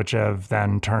campfires, which have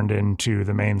then turned into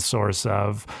the main source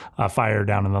of a fire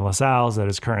down in the La Salles that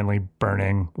is currently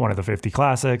burning one of the 50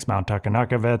 classics, Mount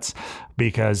Tuckanukavitz,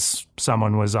 because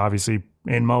someone was obviously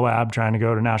in Moab trying to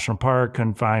go to national park,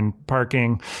 couldn't find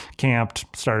parking, camped,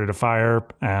 started a fire,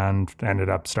 and ended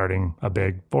up starting a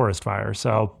big forest fire.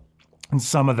 So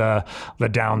some of the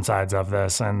downsides of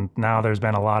this, and now there's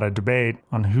been a lot of debate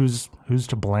on who's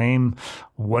to blame.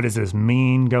 What does this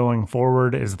mean going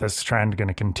forward? Is this trend going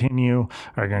to continue?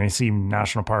 Are we going to see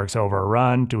national parks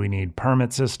overrun? Do we need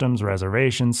permit systems,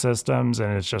 reservation systems?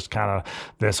 And it's just kind of,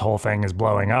 this whole thing is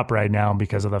blowing up right now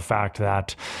because of the fact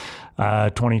that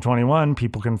 2021,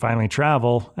 people can finally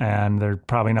travel, and they're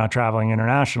probably not traveling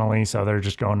internationally, so they're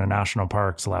just going to national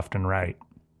parks left and right.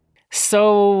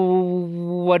 So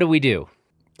what do we do?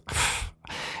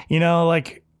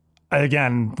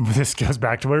 Again, this goes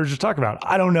back to what we were just talking about.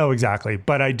 I don't know exactly,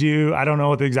 but I don't know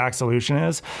what the exact solution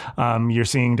is. You're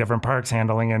seeing different parks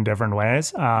handling in different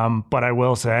ways. But I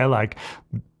will say,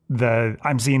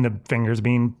 I'm seeing the fingers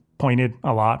being pointed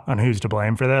a lot on who's to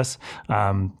blame for this.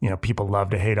 People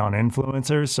love to hate on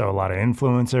influencers. So a lot of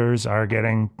influencers are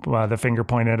getting the finger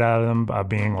pointed at them,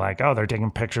 being like, oh, they're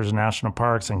taking pictures of national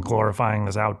parks and glorifying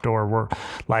this outdoor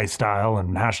lifestyle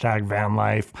and hashtag van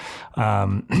life.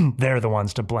 They're the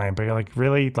ones to blame. But you're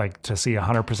really to see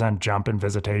 100% jump in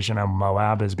visitation on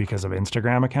Moab is because of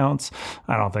Instagram accounts.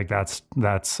 I don't think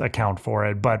that's account for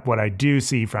it. But what I do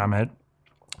see from it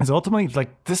is ultimately,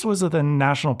 this was what the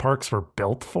national parks were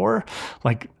built for.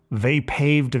 they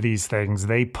paved these things.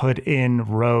 They put in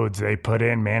roads. They put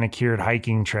in manicured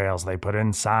hiking trails. They put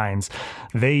in signs.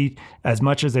 They, as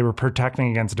much as they were protecting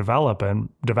against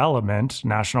development,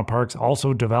 national parks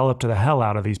also developed the hell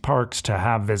out of these parks to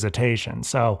have visitation.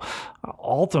 So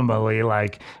ultimately,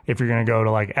 like, if you're going to go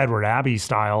to like Edward Abbey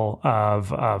style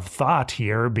of thought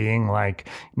here, being like,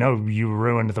 no, you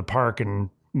ruined the park and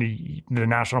the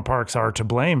national parks are to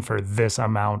blame for this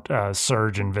amount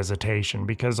surge in visitation,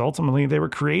 because ultimately they were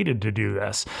created to do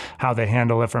this. How they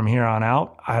handle it from here on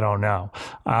out, I don't know.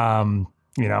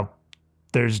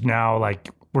 There's now like,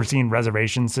 we're seeing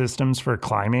reservation systems for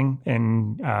climbing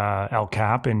in El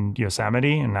Cap in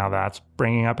Yosemite, and now that's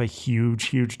bringing up a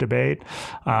huge debate.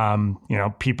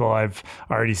 People I've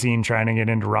already seen trying to get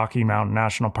into Rocky Mountain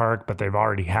National Park, but they've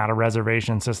already had a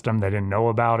reservation system. They didn't know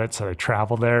about it, so they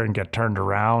travel there and get turned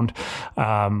around.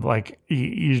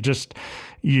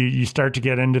 You start to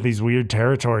get into these weird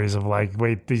territories of like,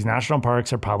 wait, these national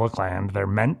parks are public land. They're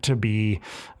meant to be,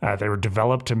 they were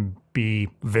developed to be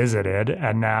visited,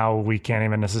 and now we can't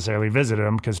even necessarily visit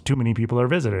them because too many people are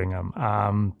visiting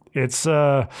them. It's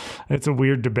a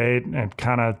weird debate, and it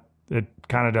kind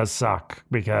of does suck,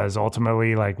 because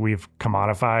ultimately, like, we've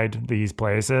commodified these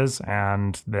places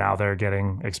and now they're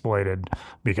getting exploited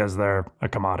because they're a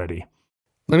commodity.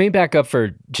 Let me back up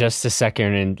for just a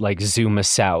second and like zoom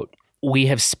us out. We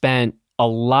have spent a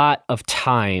lot of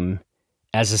time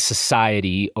as a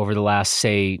society over the last,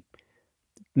 say,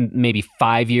 maybe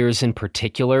 5 years in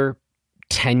particular,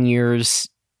 10 years,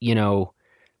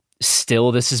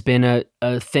 still this has been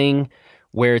a thing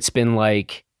where it's been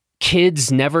like, kids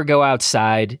never go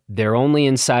outside. They're only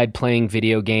inside playing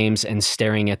video games and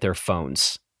staring at their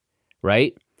phones,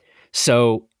 right?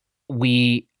 So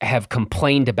we have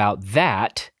complained about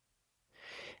that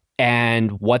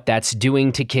and what that's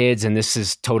doing to kids, and this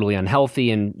is totally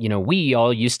unhealthy. And, we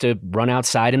all used to run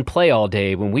outside and play all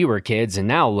day when we were kids, and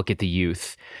now look at the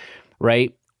youth,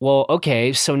 right? Well,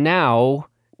 okay, so now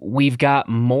we've got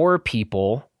more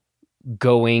people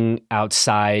going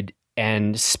outside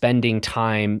and spending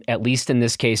time, at least in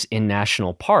this case, in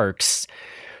national parks,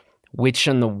 which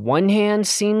on the one hand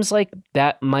seems like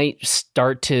that might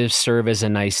start to serve as a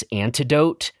nice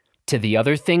antidote to the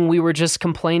other thing we were just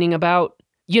complaining about.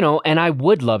 And I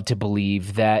would love to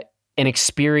believe that an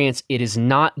experience, it is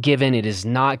not given, it is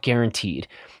not guaranteed,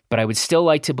 but I would still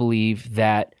like to believe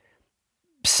that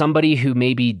somebody who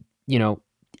maybe,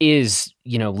 is,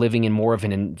 living in more of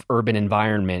an urban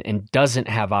environment and doesn't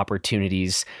have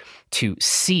opportunities to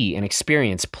see and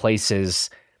experience places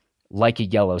like a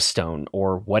Yellowstone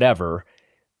or whatever,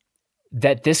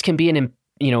 that this can be a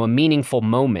meaningful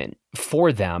moment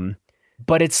for them.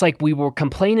 But it's like we were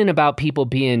complaining about people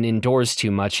being indoors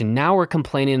too much, and now we're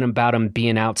complaining about them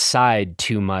being outside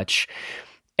too much.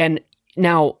 And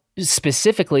now,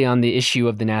 specifically on the issue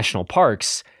of the national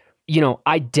parks,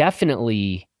 I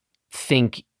definitely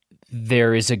think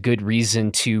there is a good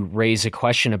reason to raise a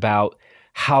question about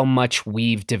how much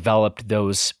we've developed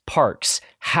those parks,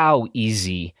 how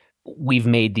easy we've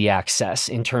made the access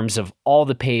in terms of all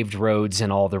the paved roads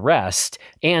and all the rest,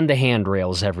 and the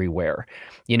handrails everywhere.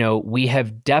 We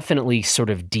have definitely sort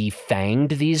of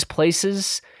defanged these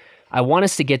places. I want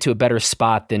us to get to a better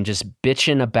spot than just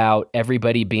bitching about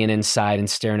everybody being inside and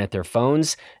staring at their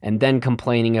phones, and then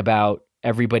complaining about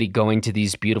everybody going to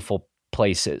these beautiful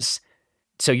places.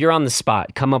 So you're on the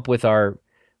spot. Come up with our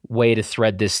way to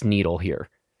thread this needle here.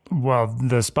 Well,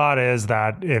 the spot is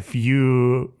that if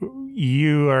you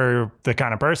are the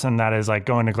kind of person that is like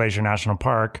going to Glacier National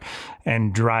Park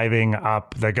and driving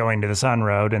up the Going to the Sun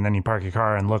Road, and then you park your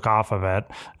car and look off of it,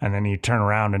 and then you turn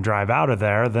around and drive out of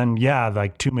there, then yeah,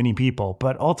 like too many people.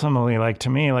 But ultimately, like, to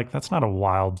me, like, that's not a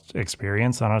wild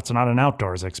experience, and it's not an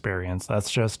outdoors experience. That's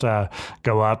just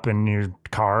go up in your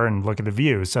car and look at the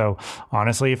view. So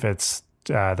honestly, if it's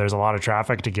there's a lot of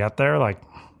traffic to get there, like,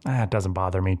 it doesn't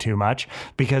bother me too much,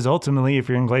 because ultimately, if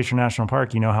you're in Glacier National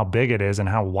Park, you know how big it is and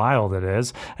how wild it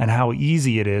is and how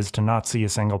easy it is to not see a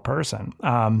single person.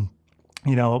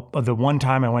 The one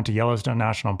time I went to Yellowstone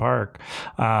National Park,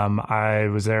 I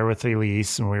was there with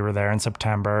Elise, and we were there in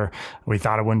September. We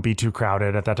thought it wouldn't be too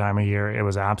crowded at that time of year. It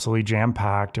was absolutely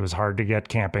jam-packed. It was hard to get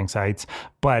camping sites,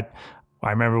 but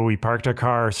I remember we parked our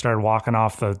car, started walking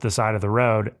off the side of the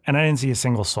road, and I didn't see a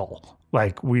single soul.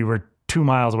 Like, we were 2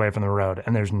 miles away from the road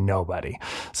and there's nobody.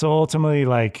 So ultimately,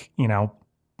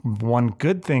 one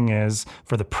good thing is,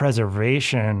 for the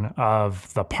preservation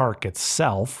of the park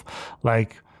itself,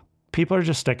 like, people are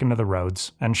just sticking to the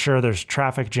roads. And sure, there's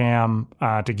traffic jam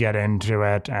to get into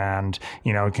it, and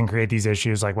it can create these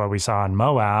issues like what we saw in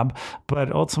Moab,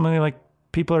 but ultimately, like,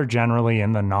 people are generally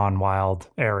in the non-wild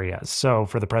areas. So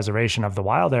for the preservation of the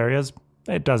wild areas,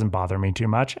 it doesn't bother me too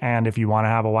much. And if you want to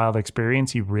have a wild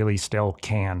experience, you really still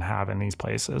can have in these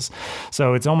places.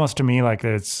 So it's almost to me like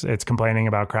it's complaining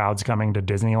about crowds coming to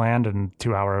Disneyland and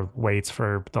 2-hour waits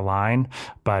for the line.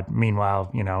 But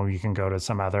meanwhile, you can go to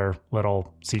some other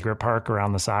little secret park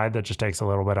around the side that just takes a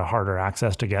little bit of harder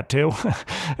access to get to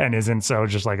and isn't so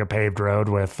just like a paved road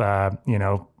with,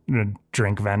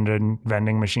 drink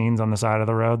vending machines on the side of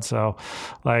the road. So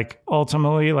like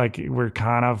ultimately, like we're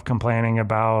kind of complaining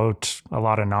about a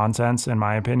lot of nonsense, in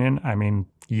my opinion. I mean,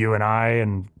 you and I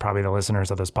and probably the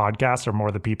listeners of this podcast are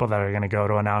more the people that are going to go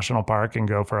to a national park and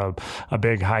go for a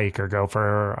big hike or go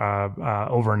for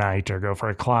overnight or go for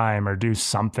a climb or do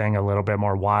something a little bit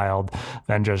more wild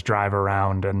than just drive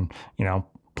around and,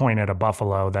 point at a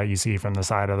buffalo that you see from the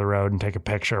side of the road and take a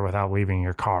picture without leaving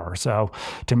your car. So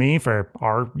to me, for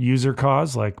our user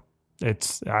cause, like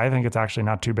I think it's actually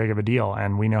not too big of a deal.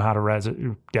 And we know how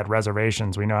to get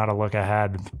reservations. We know how to look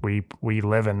ahead. We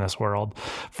live in this world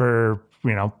for,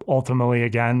 ultimately,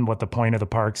 again, what the point of the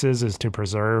parks is to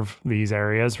preserve these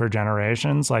areas for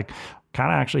generations, like kind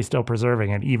of actually still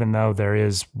preserving it, even though there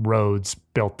is roads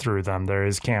built through them. There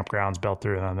is campgrounds built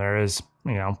through them. There is,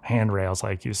 handrails,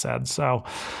 like you said. So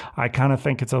I kind of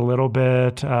think it's a little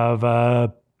bit of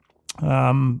a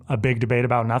big debate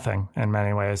about nothing in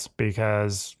many ways,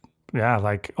 because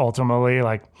like ultimately,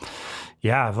 like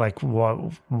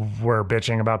what we're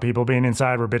bitching about people being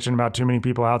inside. We're bitching about too many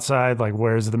people outside. Like,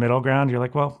 where's the middle ground? You're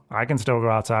like, well, I can still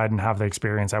go outside and have the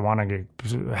experience I want to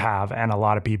have. And a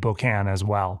lot of people can as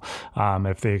well.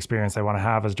 If the experience they want to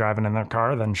have is driving in their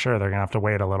car, then sure, they're going to have to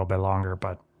wait a little bit longer,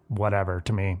 but whatever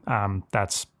to me.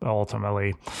 That's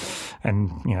ultimately,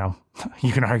 and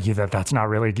you can argue that that's not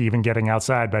really even getting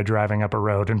outside by driving up a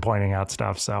road and pointing out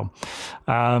stuff. So,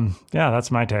 that's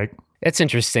my take. It's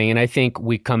interesting. And I think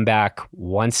we come back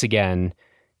once again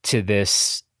to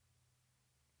this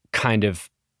kind of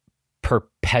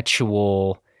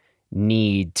perpetual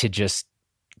need to just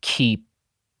keep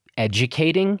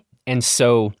educating. And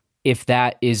so if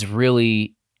that is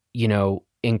really,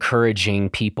 encouraging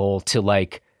people to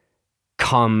like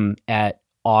come at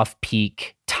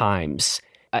off-peak times,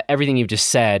 everything you've just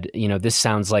said, this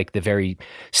sounds like the very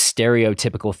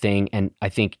stereotypical thing, and I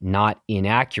think not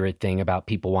inaccurate thing about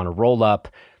people want to roll up,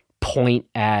 point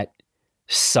at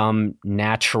some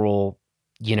natural,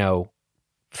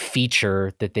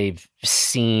 feature that they've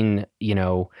seen,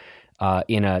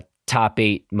 in a top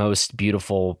 8 most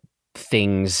beautiful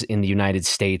things in the United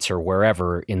States or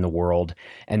wherever in the world,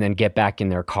 and then get back in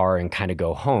their car and kind of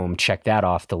go home, check that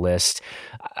off the list.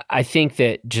 I think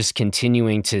that just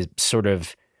continuing to sort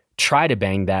of try to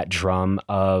bang that drum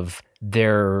of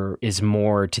there is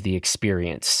more to the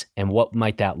experience and what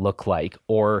might that look like,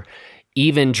 or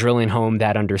even drilling home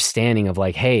that understanding of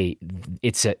like, hey,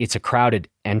 it's a crowded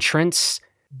entrance,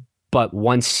 but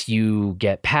once you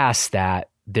get past that,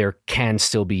 there can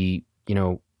still be,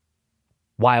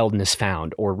 wildness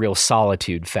found or real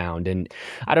solitude found. And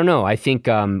I don't know, I think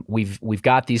we've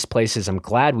got these places. I'm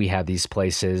glad we have these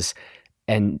places.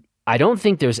 And I don't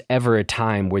think there's ever a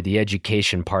time where the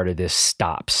education part of this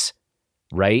stops,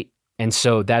 right? And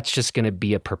so that's just going to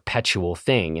be a perpetual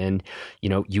thing. And,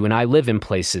 you and I live in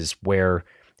places where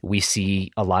we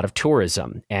see a lot of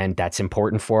tourism, and that's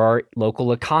important for our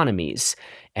local economies.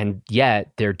 And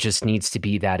yet there just needs to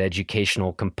be that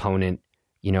educational component,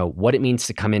 what it means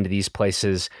to come into these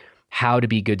places, how to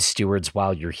be good stewards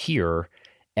while you're here.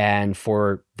 And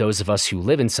for those of us who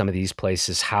live in some of these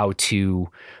places, how to,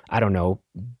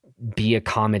 be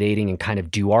accommodating and kind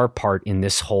of do our part in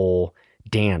this whole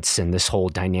dance and this whole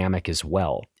dynamic as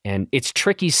well. And it's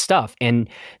tricky stuff. And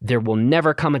there will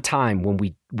never come a time when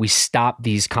we stop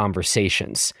these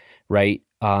conversations, right?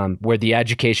 Where the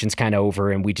education's kind of over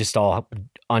and we just all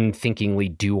unthinkingly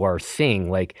do our thing.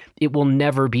 Like, it will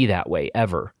never be that way,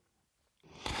 ever.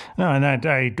 No, and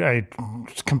I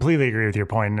completely agree with your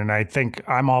point. And I think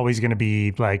I'm always going to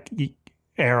be like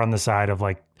err on the side of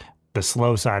like the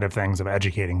slow side of things of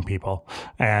educating people.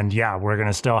 And we're going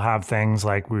to still have things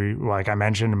like I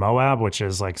mentioned Moab, which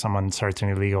is like someone starts an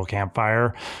illegal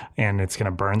campfire and it's going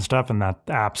to burn stuff. And that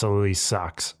absolutely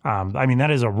sucks.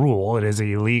 That is a rule. It is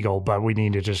illegal, but we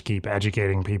need to just keep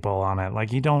educating people on it.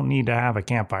 Like, you don't need to have a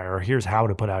campfire, or here's how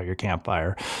to put out your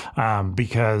campfire.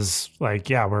 Because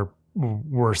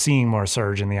we're seeing more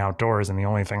surge in the outdoors, and the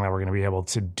only thing that we're going to be able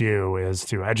to do is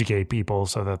to educate people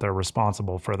so that they're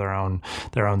responsible for their own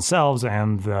selves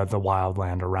and the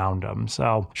wildland around them.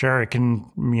 So sure, it can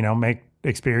make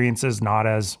experiences not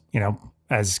as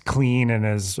as clean and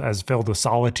as filled with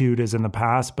solitude as in the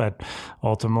past, but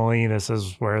ultimately this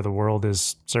is where the world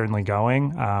is certainly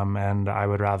going. And I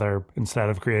would rather, instead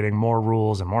of creating more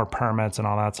rules and more permits and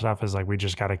all that stuff, is like, we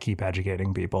just got to keep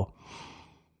educating people.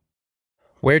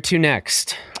 Where to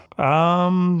next?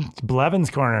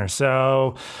 Blevins Corner.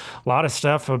 So a lot of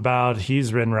stuff about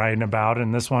he's been writing about,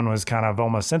 and this one was kind of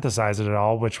almost synthesized it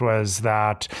all, which was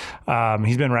that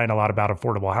he's been writing a lot about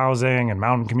affordable housing and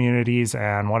mountain communities.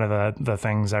 And one of the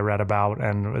things I read about,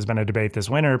 and has been a debate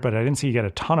this winter, but I didn't see get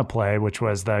a ton of play, which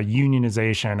was the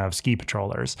unionization of ski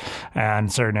patrollers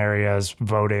and certain areas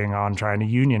voting on trying to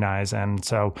unionize. And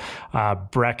so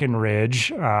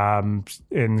Breckenridge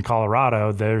in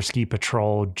Colorado, their ski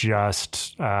patrol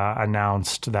just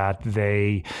announced that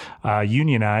they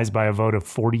unionized by a vote of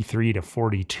 43 to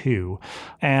 42.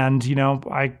 And,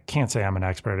 I can't say I'm an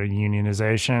expert in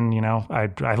unionization.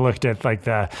 I looked at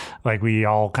we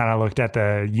all kind of looked at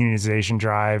the unionization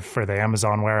drive for the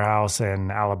Amazon warehouse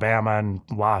in Alabama, and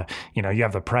you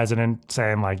have the president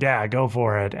saying like, yeah, go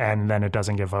for it. And then it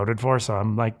doesn't get voted for. So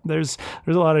I'm like, there's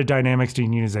a lot of dynamics to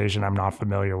unionization I'm not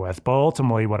familiar with. But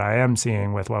ultimately what I am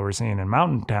seeing with what we're seeing in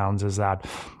mountain towns is that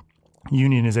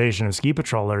unionization of ski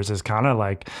patrollers is kind of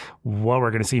like what we're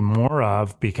going to see more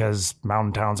of, because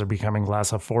mountain towns are becoming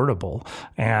less affordable.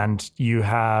 And you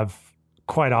have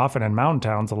quite often in mountain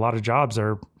towns, a lot of jobs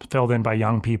are filled in by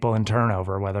young people in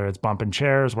turnover, whether it's bumping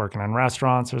chairs, working in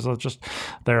restaurants.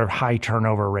 They're high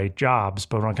turnover rate jobs.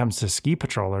 But when it comes to ski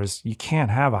patrollers, you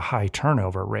can't have a high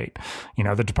turnover rate.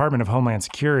 The Department of Homeland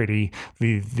Security,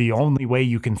 the only way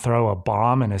you can throw a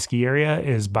bomb in a ski area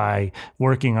is by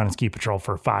working on a ski patrol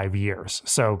for 5 years.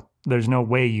 So there's no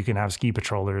way you can have ski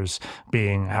patrollers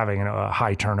having a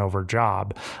high turnover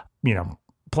job.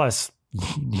 Plus,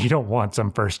 you don't want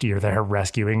some first year there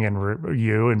rescuing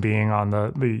and being on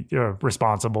the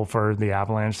responsible for the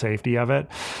avalanche safety of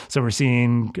it. So we're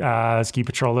seeing ski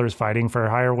patrollers fighting for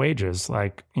higher wages.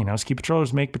 Ski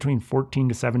patrollers make between $14 to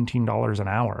 $17 an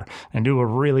hour and do a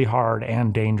really hard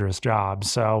and dangerous job.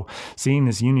 So seeing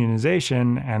this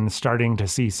unionization and starting to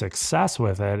see success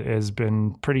with it has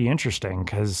been pretty interesting,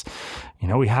 because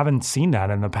we haven't seen that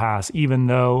in the past, even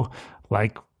though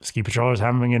ski patrollers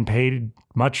haven't been getting paid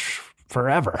much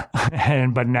forever.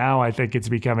 But now I think it's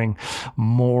becoming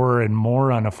more and more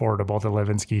unaffordable to live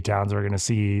in ski towns. We're going to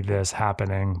see this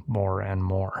happening more and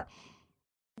more.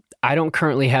 I don't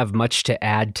currently have much to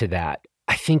add to that.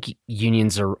 I think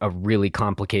unions are a really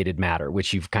complicated matter,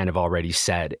 which you've kind of already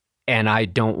said. And I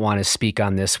don't want to speak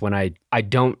on this when I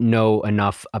don't know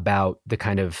enough about the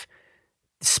kind of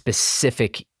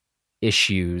specific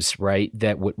issues, right?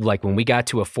 That when we got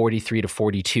to a 43 to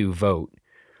 42 vote,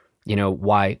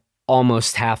 why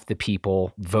almost half the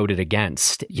people voted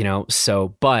against,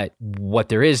 but what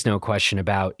there is no question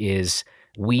about is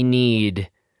we need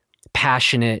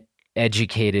passionate,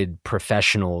 educated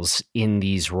professionals in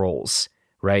these roles,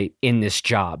 right? In this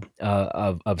job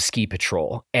of ski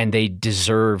patrol. And they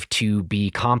deserve to be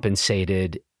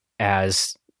compensated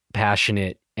as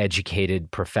passionate,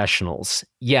 educated professionals.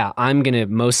 Yeah, I'm going to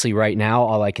mostly right now,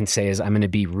 all I can say is I'm going to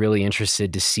be really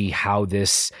interested to see how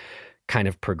this kind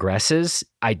of progresses.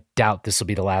 I doubt this will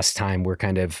be the last time we're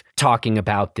kind of talking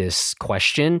about this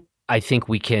question. I think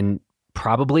we can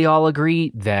probably all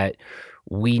agree that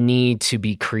we need to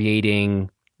be creating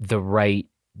the right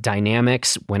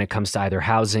dynamics when it comes to either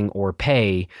housing or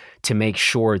pay to make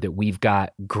sure that we've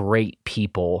got great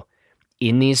people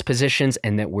in these positions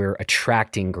and that we're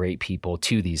attracting great people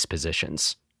to these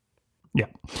positions. Yeah.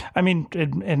 I mean,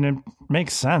 it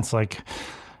makes sense.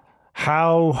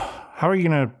 How are you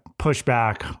going to push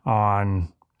back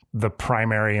on the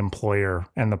primary employer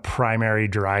and the primary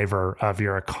driver of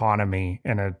your economy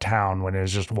in a town when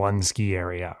it's just one ski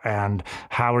area? And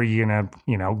how are you going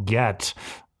to, get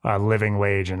a living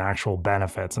wage and actual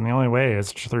benefits? And the only way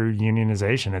is through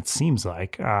unionization, it seems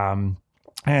like.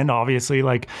 And obviously,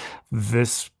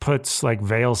 this puts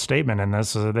Vail's statement in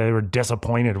this. They were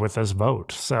disappointed with this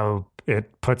vote. So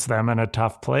it puts them in a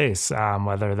tough place,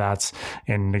 whether that's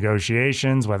in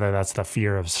negotiations, whether that's the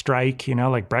fear of strike.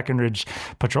 Breckenridge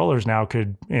patrollers now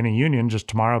could, in a union, just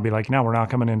tomorrow be like, no, we're not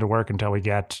coming into work until we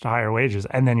get higher wages.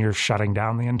 And then you're shutting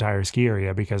down the entire ski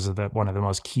area because of one of the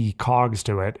most key cogs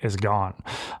to it is gone.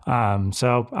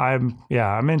 So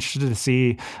I'm interested to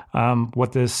see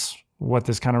what this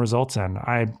kind of results in.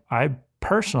 I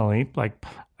personally,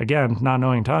 again, not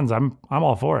knowing tons, I'm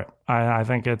all for it. I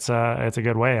think it's a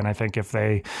good way, and I think if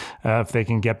they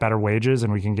can get better wages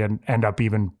and we can end up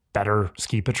even better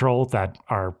ski patrol that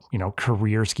are,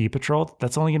 career ski patrol,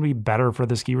 that's only going to be better for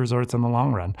the ski resorts in the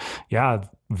long run. Yeah,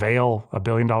 Vail, $1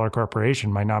 billion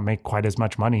corporation, might not make quite as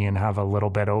much money and have a little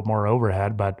bit more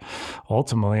overhead, but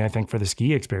ultimately, I think for the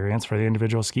ski experience, for the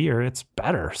individual skier, it's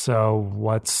better. So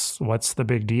what's the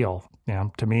big deal?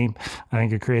 To me, I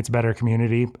think it creates a better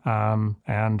community,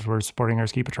 and we're supporting our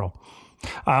ski patrol.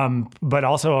 But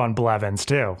also on Blevins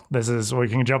too. We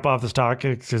can jump off this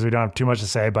topic because we don't have too much to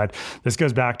say, but this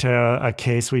goes back to a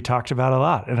case we talked about a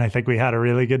lot, and I think we had a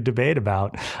really good debate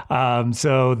about.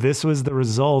 So this was the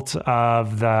result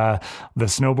of the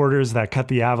snowboarders that cut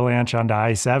the avalanche onto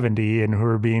I-70 and who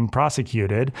were being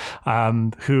prosecuted,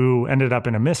 who ended up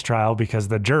in a mistrial because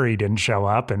the jury didn't show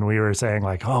up, and we were saying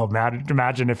like, oh,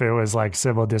 imagine if it was like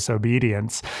civil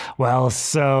disobedience. Well,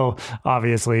 so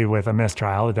obviously with a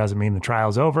mistrial, it doesn't mean the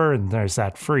trial's over and they're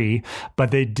set free,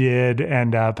 but they did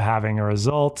end up having a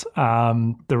result.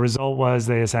 The result was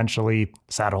they essentially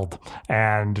settled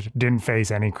and didn't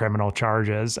face any criminal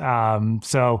charges.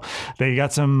 So they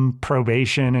got some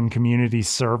probation and community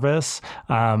service,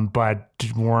 but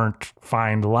weren't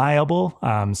fined liable.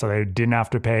 So they didn't have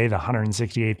to pay the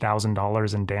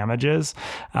 $168,000 in damages.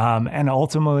 And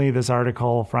ultimately, this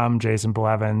article from Jason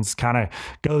Blevins kind of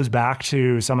goes back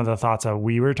to some of the thoughts that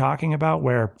we were talking about,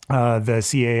 where the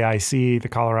CAIC, the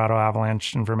Colorado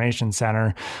Avalanche Information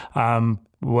Center,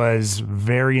 was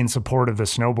very in support of the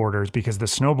snowboarders, because the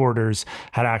snowboarders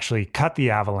had actually cut the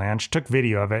avalanche, took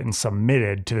video of it, and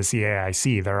submitted to the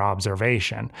CAIC their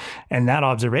observation. And that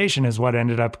observation is what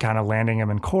ended up kind of landing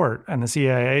them in court. And the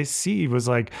CAIC was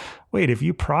like, wait, if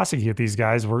you prosecute these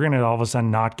guys, we're going to all of a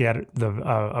sudden not get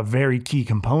a very key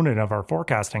component of our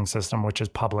forecasting system, which is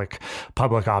public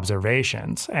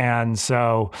observations. And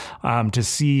so to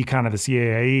see kind of the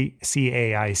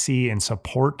CAIC in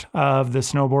support of the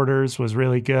snowboarders was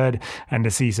really good. And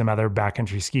to see some other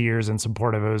backcountry skiers in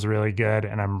support of it was really good.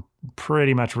 And I'm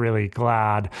pretty much really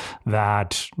glad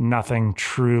that nothing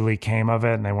truly came of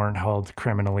it and they weren't held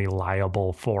criminally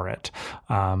liable for it.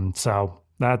 So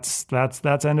that's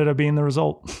ended up being the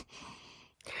result.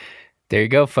 There you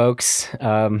go, folks.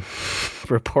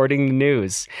 Reporting the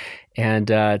news. And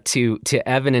to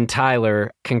Evan and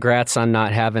Tyler, congrats on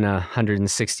not having a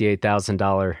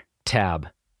 $168,000 tab.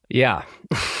 Yeah.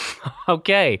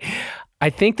 Okay. I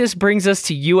think this brings us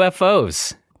to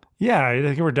UFOs. Yeah, I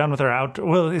think we're done with our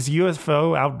is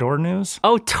UFO outdoor news?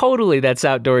 Oh, totally. That's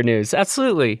outdoor news.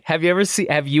 Absolutely. Have you ever seen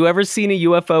a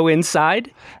UFO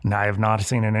inside? No, I have not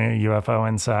seen any UFO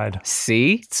inside.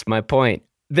 See, it's my point.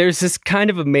 There's this kind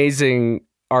of amazing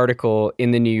article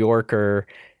in the New Yorker,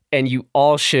 and you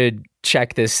all should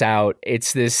check this out.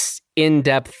 It's this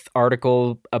in-depth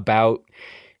article about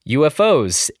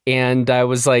UFOs. And I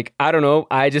was like, I don't know,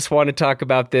 I just want to talk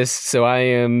about this, so I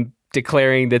am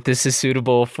declaring that this is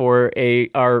suitable for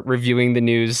our reviewing the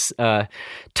news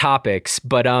topics.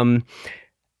 But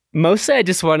mostly I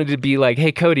just wanted to be like,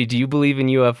 hey, Cody, do you believe in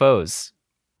UFOs?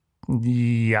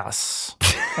 Yes.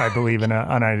 I believe in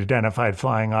unidentified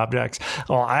flying objects.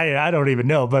 Well, I don't even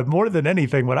know. But more than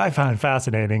anything, what I found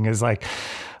fascinating is like,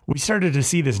 we started to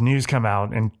see this news come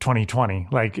out in 2020.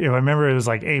 Like, I remember it was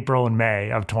like April and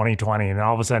May of 2020. And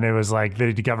all of a sudden it was like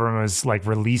the government was like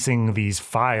releasing these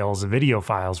files, video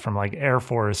files from like Air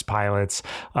Force pilots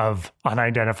of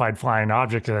unidentified flying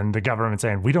objects. And the government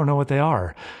saying, we don't know what they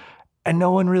are. And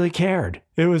no one really cared.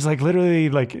 It was like literally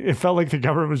like, it felt like the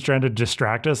government was trying to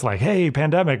distract us. Like, hey,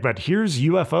 pandemic, but here's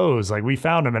UFOs. Like, we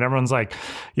found them. And everyone's like,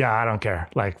 yeah, I don't care.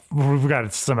 Like, we've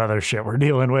got some other shit we're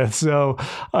dealing with. So,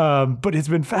 but it's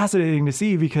been fascinating to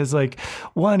see because like,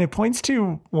 one, it points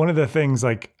to one of the things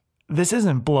like, this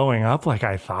isn't blowing up like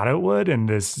I thought it would. And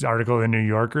this article in New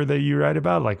Yorker that you write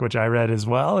about, like, which I read as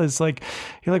well, is like,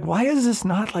 you're like, why is this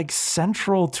not like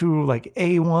central to like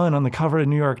A1 on the cover of the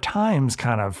New York Times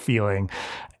kind of feeling?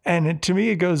 And to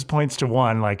me, it points to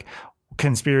one, like,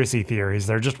 conspiracy theories.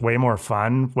 They're just way more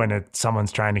fun when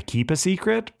someone's trying to keep a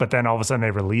secret, but then all of a sudden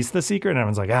they release the secret and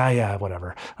everyone's like, yeah,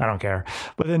 whatever. I don't care.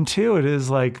 But then two, it's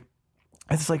like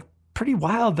pretty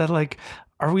wild that like,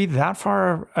 are we that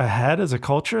far ahead as a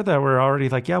culture that we're already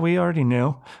like, yeah, we already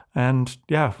knew. And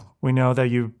yeah, we know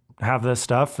that you have this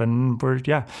stuff and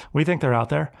we think they're out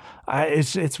there.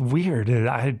 It's weird.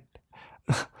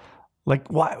 Like,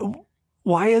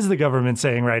 why is the government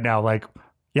saying right now, like,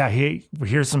 yeah,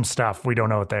 here's some stuff. We don't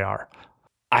know what they are.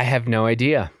 I have no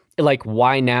idea. Like,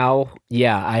 why now?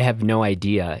 Yeah, I have no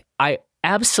idea. I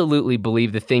absolutely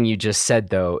believe the thing you just said,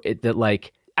 though, that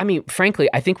like, I mean, frankly,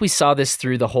 I think we saw this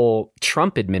through the whole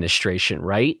Trump administration,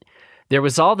 right? There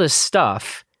was all this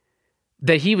stuff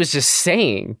that he was just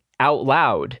saying out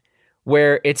loud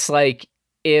where it's like,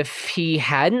 if he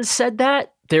hadn't said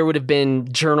that there would have been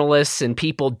journalists and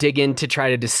people dig in to try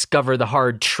to discover the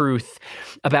hard truth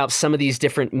about some of these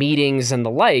different meetings and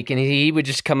the like. And he would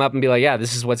just come up and be like, yeah,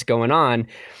 this is what's going on.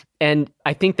 And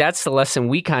I think that's the lesson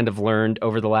we kind of learned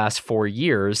over the last 4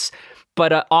 years.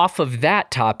 But off of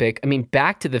that topic, I mean,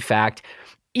 back to the fact,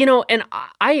 and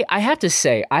I have to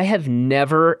say, I have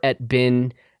never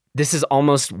been, this is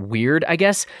almost weird, I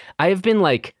guess. I have been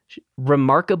like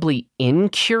remarkably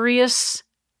incurious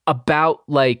about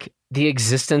like the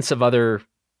existence of other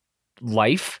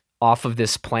life off of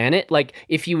this planet. Like,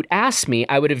 if you would ask me,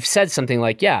 I would have said something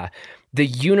like, yeah, the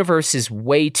universe is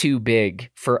way too big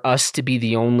for us to be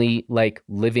the only like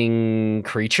living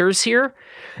creatures here.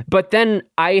 But then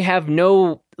I have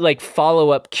no like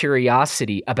follow-up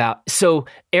curiosity about, so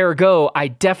ergo, I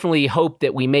definitely hope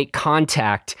that we make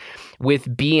contact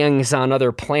with beings on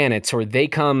other planets or they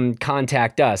come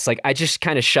contact us. Like, I just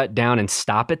kind of shut down and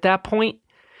stop at that point.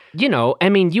 I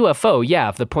mean, UFO, yeah,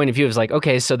 if the point of view is like,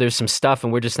 okay, so there's some stuff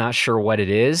and we're just not sure what it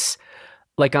is.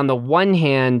 Like, on the one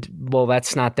hand, well,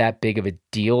 that's not that big of a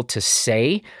deal to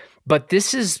say, but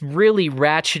this is really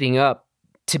ratcheting up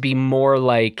to be more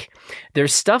like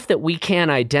there's stuff that we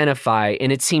can't identify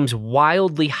and it seems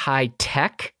wildly high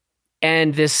tech.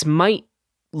 And this might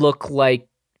look like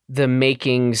the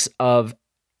makings of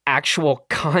actual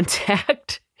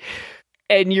contact.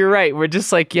 And you're right. We're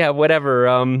just like, yeah, whatever.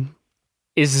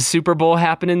 Is the Super Bowl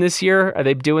happening this year? Are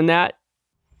they doing that?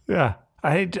 Yeah.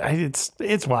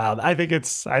 It's wild. I think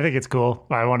it's cool.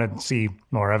 I want to see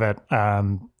more of it.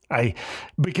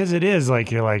 Because it is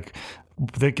like, you're like,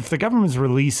 if the government's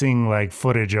releasing like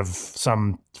footage of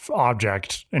some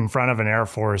object in front of an Air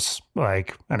Force,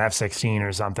 like an F-16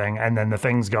 or something, and then the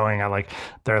thing's going at like,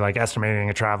 they're like estimating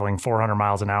it traveling 400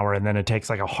 miles an hour, and then it takes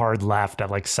like a hard left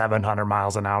at like 700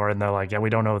 miles an hour, and they're like, yeah,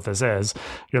 we don't know what this is.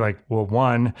 You're like, well,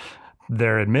 one,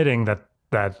 they're admitting that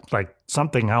like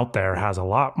something out there has a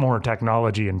lot more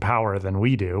technology and power than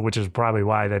we do, which is probably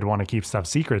why they'd want to keep stuff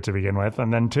secret to begin with.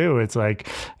 And then two, it's like,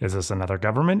 is this another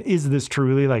government? Is this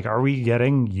truly like, are we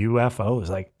getting UFOs,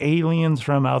 like aliens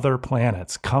from other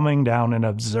planets coming down and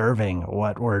observing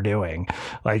what we're doing?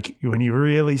 Like, when you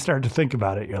really start to think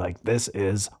about it, you're like, this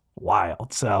is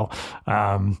wild. So,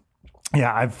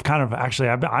 yeah,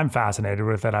 I'm fascinated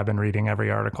with it. I've been reading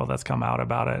every article that's come out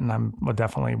about it, and I'm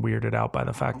definitely weirded out by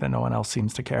the fact that no one else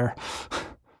seems to care.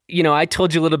 I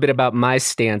told you a little bit about my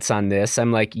stance on this.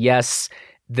 I'm like, yes,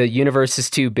 the universe is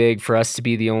too big for us to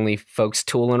be the only folks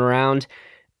tooling around,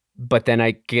 but then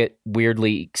I get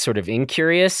weirdly sort of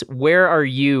incurious. Where are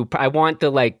you? I want the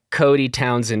like Cody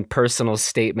Townsend personal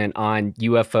statement on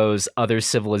UFOs, other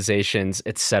civilizations,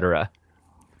 etc.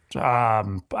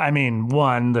 I mean,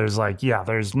 one, there's like, yeah,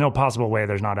 there's no possible way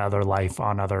there's not other life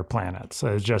on other planets. So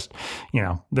it's just,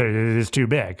 it is too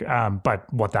big. But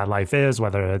what that life is,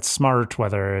 whether it's smart,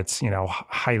 whether it's,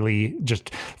 highly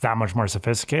just that much more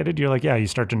sophisticated, you're like, yeah, you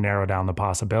start to narrow down the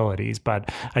possibilities. But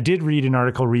I did read an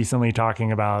article recently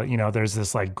talking about, there's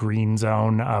this like green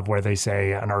zone of where they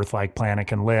say an Earth-like planet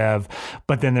can live.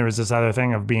 But then there was this other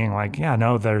thing of being like, yeah,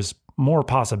 no, there's more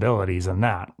possibilities than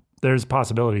that. There's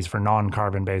possibilities for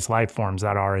non-carbon based life forms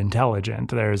that are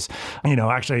intelligent. There's,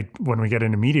 actually, when we get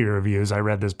into media reviews, I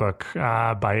read this book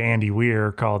by Andy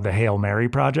Weir called The Hail Mary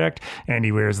Project.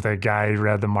 Andy Weir's the guy who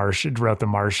wrote The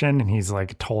Martian, and he's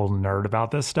like a total nerd about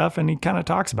this stuff. And he kind of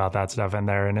talks about that stuff in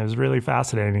there. And it was really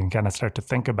fascinating to kind of start to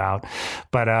think about.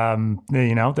 But,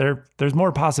 there's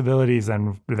more possibilities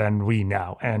than we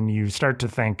know. And you start to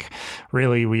think,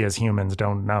 really, we as humans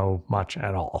don't know much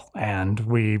at all. And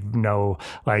we know,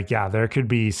 like, yeah, there could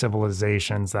be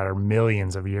civilizations that are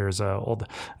millions of years old,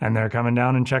 and they're coming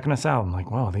down and checking us out. I'm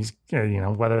like, wow, these,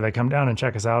 whether they come down and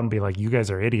check us out and be like, you guys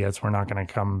are idiots, we're not going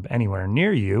to come anywhere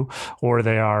near you, or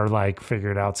they are like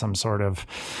figured out some sort of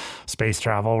space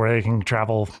travel where they can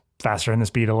travel faster than the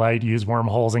speed of light, use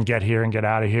wormholes and get here and get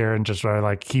out of here, and just are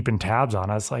like keeping tabs on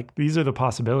us. Like, these are the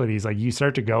possibilities. Like, you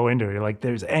start to go into it, you're like,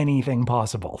 there's anything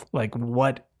possible. Like,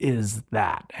 what is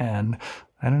that? And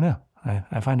I don't know.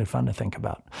 I find it fun to think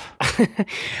about.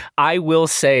 I will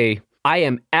say I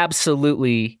am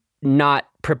absolutely not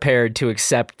prepared to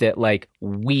accept that, like,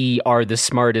 we are the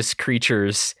smartest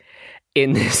creatures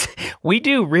in this. We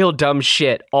do real dumb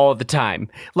shit all the time.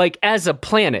 Like, as a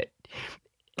planet,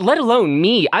 let alone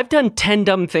me. I've done 10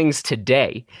 dumb things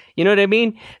today. You know what I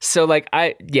mean? So, like,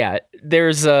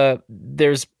 there's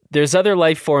other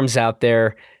life forms out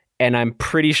there, and I'm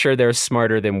pretty sure they're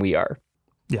smarter than we are.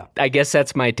 Yeah. I guess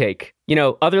that's my take.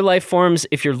 Other life forms,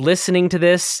 if you're listening to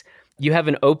this, you have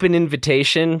an open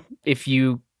invitation. If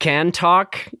you can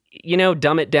talk,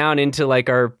 dumb it down into like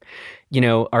our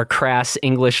crass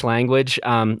English language.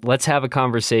 Let's have a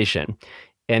conversation.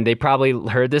 And they probably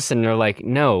heard this and they're like,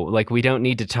 no, like we don't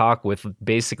need to talk with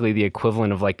basically the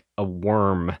equivalent of like a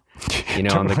worm,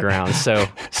 on the ground.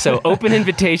 So open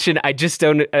invitation. I just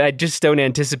don't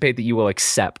anticipate that you will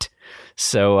accept.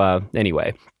 So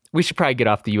anyway, we should probably get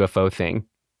off the UFO thing,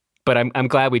 but I'm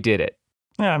glad we did it.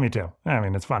 Yeah, me too. I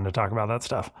mean, it's fun to talk about that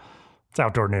stuff. It's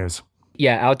outdoor news.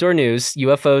 Yeah, outdoor news.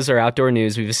 UFOs are outdoor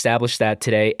news. We've established that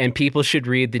today, and people should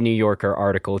read the New Yorker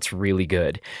article. It's really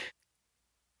good.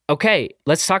 Okay,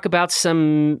 let's talk about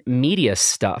some media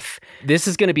stuff. This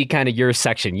is going to be kind of your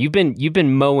section. You've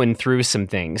been mowing through some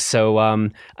things, so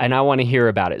and I want to hear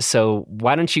about it. So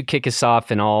why don't you kick us off,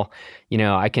 and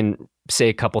I can say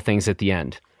a couple things at the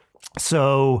end.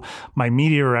 So my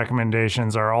media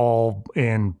recommendations are all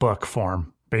in book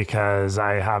form, because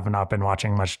I have not been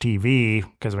watching much TV,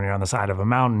 because when you're on the side of a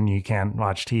mountain, you can't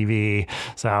watch TV.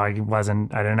 So I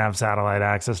didn't have satellite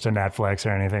access to Netflix or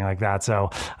anything like that. So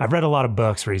I've read a lot of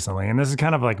books recently, and this is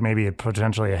kind of like maybe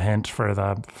potentially a hint for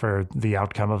the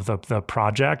outcome of the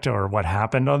project, or what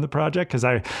happened on the project. Because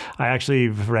I actually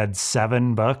read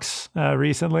 7 books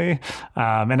recently,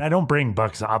 and I don't bring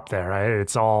books up there. Right?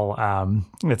 It's all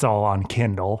on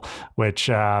Kindle, which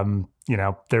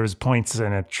there was points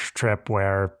in a trip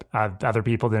where other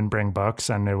people didn't bring books,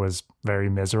 and it was very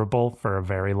miserable for a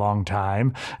very long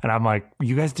time. And I'm like,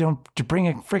 you guys don't bring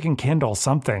a freaking Kindle,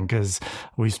 something, because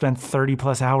we spent 30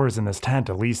 plus hours in this tent.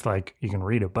 At least like you can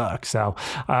read a book. So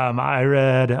I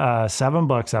read 7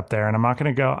 books up there, and I'm not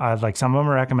going to go, like some of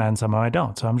them I recommend, some of them I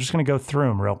don't. So I'm just going to go through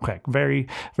them real quick. Very,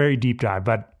 very deep dive.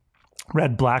 But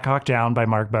read Black Hawk Down by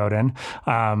Mark Bowden,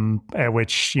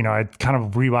 which, I kind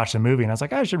of rewatched the movie and I was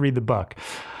like, I should read the book.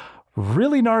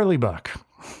 Really gnarly book.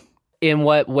 In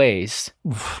what ways?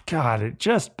 God,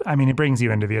 it brings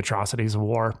you into the atrocities of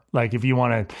war. Like if you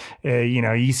want to,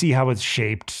 you see how it's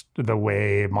shaped the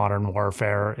way modern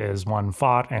warfare is, 1,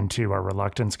 fought, and 2, our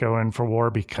reluctance go in for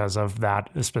war because of that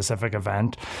specific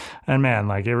event. And man,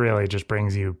 like it really just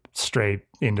brings you straight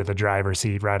into the driver's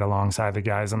seat right alongside the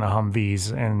guys in the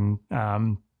Humvees in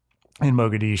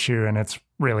Mogadishu. And it's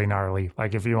really gnarly.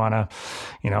 Like if you want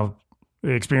to,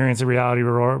 experience a reality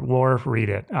war, read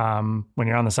it. When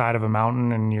you're on the side of a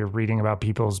mountain and you're reading about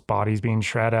people's bodies being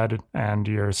shredded and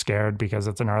you're scared because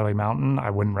it's a gnarly mountain,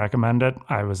 I wouldn't recommend it.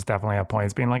 I was definitely at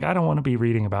points being like, I don't want to be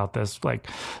reading about this like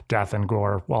death and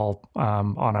gore while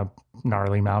on a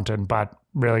gnarly mountain, but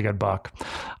really good book.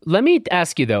 Let me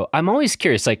ask you though, I'm always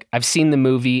curious, like I've seen the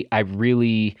movie, I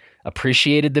really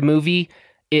appreciated the movie.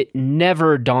 It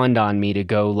never dawned on me to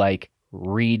go like,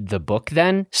 read the book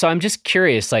then. So I'm just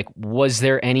curious, like, was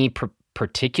there any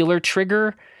particular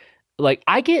trigger? Like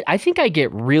I think I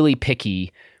get really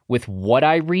picky with what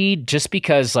I read, just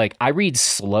because like I read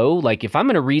slow. Like if I'm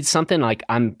going to read something, like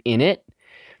I'm in it.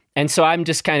 And so I'm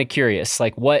just kind of curious,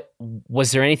 like what,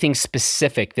 was there anything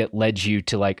specific that led you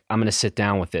to like, I'm going to sit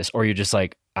down with this, or you're just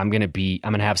like, I'm going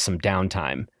to have some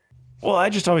downtime? Well, I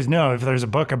just always know if there's a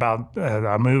book about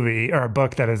a movie, or a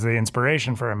book that is the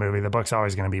inspiration for a movie, the book's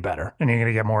always going to be better, and you're going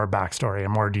to get more backstory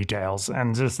and more details.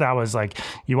 And just that was like,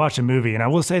 you watch a movie, and I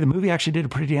will say the movie actually did a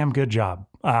pretty damn good job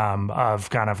of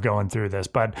kind of going through this.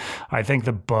 But I think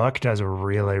the book does a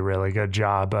really, really good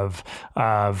job of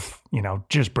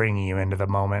just bringing you into the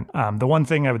moment. The one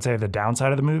thing I would say the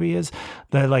downside of the movie is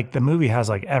that like the movie has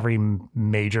like every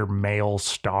major male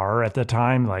star at the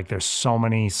time. Like there's so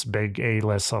many big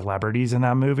A-list celebrities in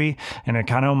that movie, and it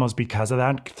kind of almost because of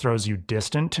that throws you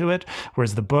distant to it.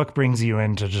 Whereas the book brings you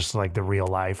into just like the real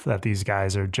life, that these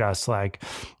guys are just like,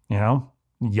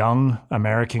 young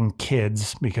American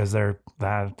kids, because they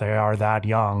are that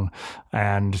young,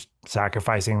 and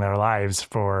sacrificing their lives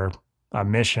for a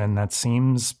mission that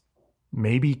seems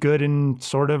maybe good in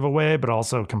sort of a way, but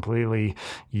also completely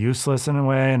useless in a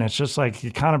way. And it's just like,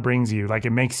 it kind of brings you, like,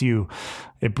 it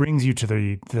brings you to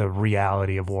the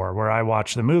reality of war, where I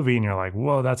watch the movie and you're like,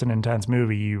 whoa, that's an intense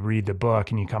movie. You read the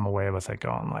book and you come away with it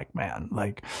going like, man,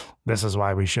 like this is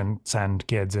why we shouldn't send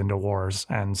kids into wars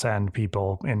and send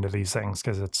people into these things,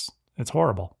 because it's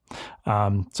horrible.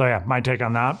 So yeah, my take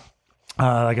on that.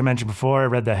 Like I mentioned before, I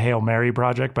read the Hail Mary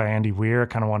Project by Andy Weir.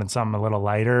 Kind of wanted something a little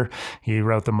lighter. He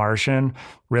wrote The Martian.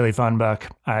 Really fun book.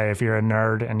 If you're a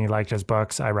nerd and you liked his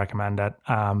books, I recommend it.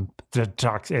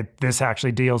 This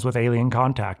actually deals with alien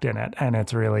contact in it, and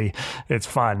it's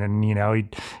fun. And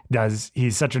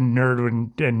he's such a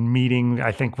nerd in meeting,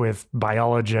 I think, with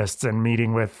biologists and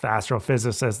meeting with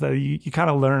astrophysicists, that you kind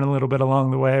of learn a little bit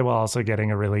along the way while also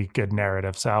getting a really good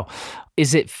narrative. So,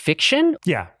 is it fiction?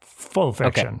 Yeah. Full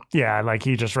fiction. Okay. Yeah, like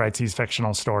he just writes these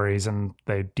fictional stories and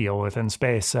they deal with in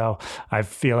space. So I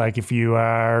feel like if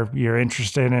you're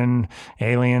interested in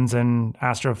aliens and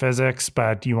astrophysics,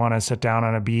 but you want to sit down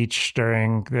on a beach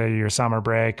during your summer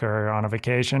break or on a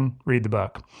vacation, read the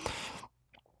book.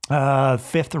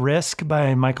 Fifth Risk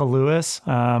by Michael Lewis.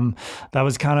 That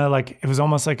was kind of like, it was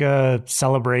almost like a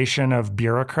celebration of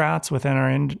bureaucrats within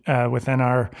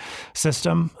our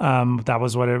system. That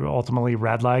was what it ultimately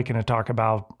read like. And it talked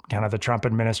about kind of the Trump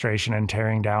administration and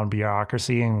tearing down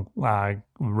bureaucracy and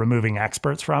removing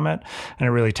experts from it. And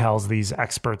it really tells these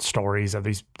expert stories of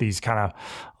these kind of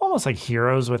almost like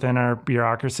heroes within our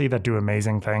bureaucracy that do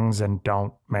amazing things and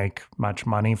don't make much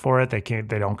money for it. They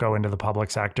don't go into the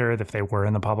public sector. If they were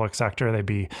in the public sector, they'd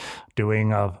be doing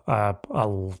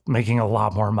making a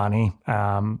lot more money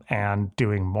and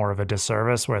doing more of a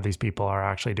disservice, where these people are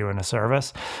actually doing a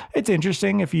service. It's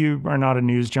interesting. If you are not a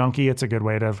news junkie, it's a good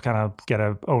way to kind of get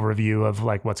an overview of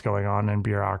like what's going on in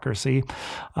bureaucracy.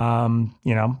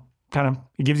 Kind of,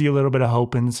 it gives you a little bit of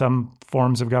hope in some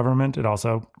forms of government. It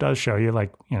also does show you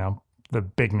like, the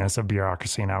bigness of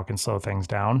bureaucracy now can slow things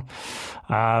down.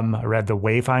 I read The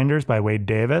Wayfinders by Wade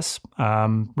Davis.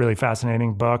 Really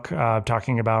fascinating book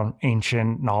talking about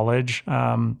ancient knowledge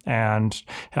and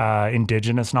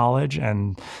indigenous knowledge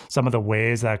and some of the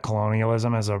ways that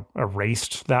colonialism has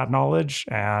erased that knowledge,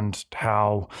 and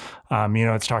how,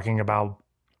 it's talking about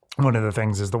one of the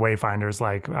things is the Wayfinders,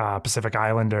 like Pacific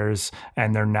Islanders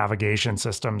and their navigation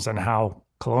systems, and how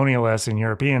colonialists and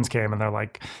Europeans came and they're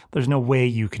like, there's no way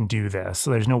you can do this.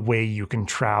 So there's no way you can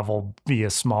travel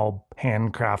via small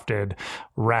handcrafted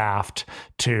raft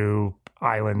to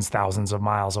islands thousands of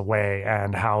miles away,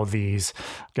 and how these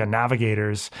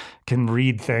navigators can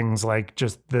read things like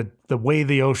just the way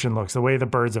the ocean looks, the way the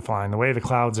birds are flying, the way the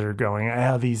clouds are going,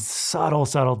 how these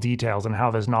subtle details, and how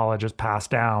this knowledge is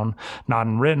passed down, not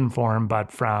in written form,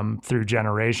 but through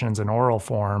generations in oral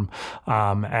form.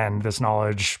 And this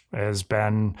knowledge has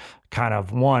been kind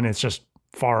of, it's just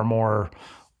far more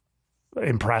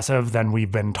impressive than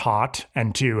we've been taught,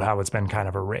 and two, how it's been kind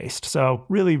of erased. So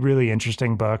really, really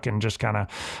interesting book, and just kind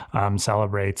of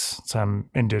celebrates some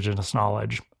indigenous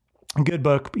knowledge. Good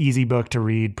book, easy book to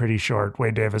read, pretty short.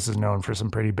 Wade Davis is known for some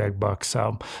pretty big books,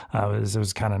 so it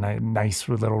was kind of nice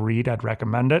little read. I'd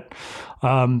recommend it.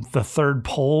 The Third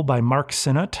Pole by Mark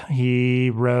Sinnott. He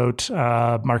wrote,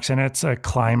 Mark Sinnott's a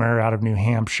climber out of New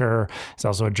Hampshire. He's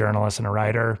also a journalist and a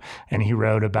writer, and he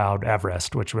wrote about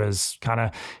Everest, which was kind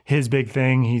of his big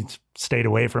thing. He's stayed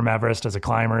away from Everest as a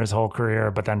climber his whole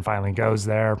career, but then finally goes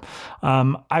there.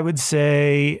 I would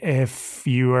say if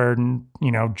you are,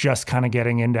 just kind of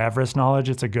getting into Everest knowledge,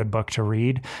 it's a good book to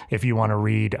read. If you want to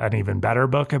read an even better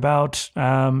book about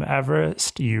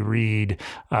Everest, you read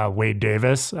Wade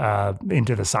Davis,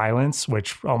 Into the Silence,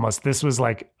 this was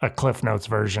like a Cliff Notes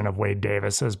version of Wade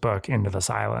Davis's book, Into the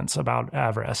Silence, about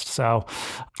Everest. So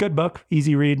good book,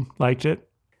 easy read, liked it.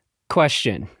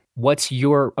 Question. What's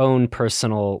your own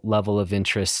personal level of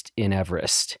interest in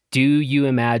Everest? Do you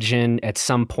imagine at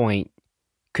some point,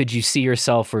 could you see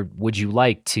yourself, or would you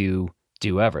like to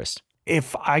do Everest?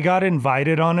 If I got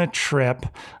invited on a trip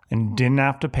and didn't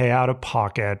have to pay out of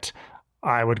pocket,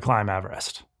 I would climb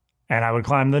Everest, and I would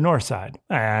climb the north side.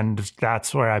 And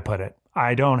that's where I put it.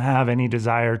 I don't have any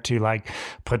desire to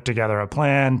put together a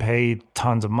plan, pay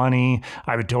tons of money.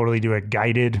 I would totally do it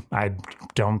guided. I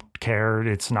don't care.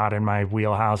 It's not in my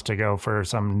wheelhouse to go for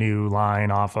some new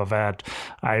line off of it.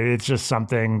 It's just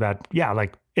something that,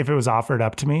 if it was offered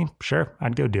up to me, sure,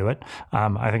 I'd go do it.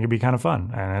 I think it'd be kind of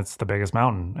fun, and it's the biggest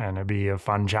mountain, and it'd be a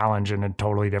fun challenge in a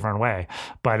totally different way.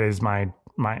 But I'm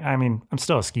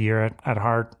still a skier at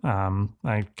heart.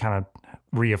 I kind of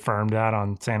reaffirmed that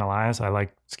on St. Elias. I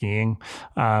like skiing.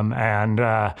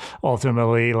 And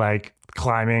ultimately,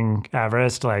 climbing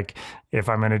Everest, if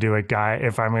I'm going to do it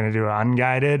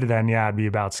unguided, then it'd be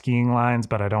about skiing lines,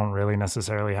 but I don't really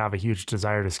necessarily have a huge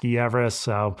desire to ski Everest.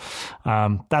 So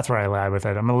that's where I lie with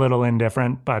it. I'm a little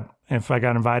indifferent, but if I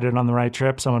got invited on the right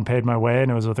trip, someone paid my way and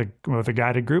it was with a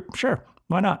guided group, sure,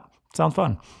 why not? Sounds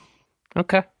fun.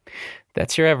 Okay.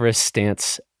 That's your Everest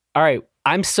stance. All right.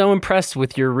 I'm so impressed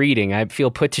with your reading. I feel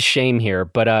put to shame here,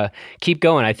 but keep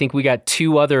going. I think we got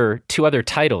two other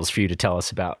titles for you to tell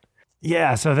us about.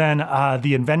 Yeah. So then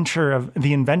the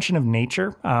invention of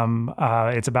nature.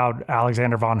 It's about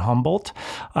Alexander von Humboldt,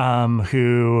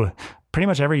 who pretty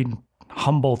much every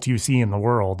Humboldt you see in the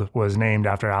world was named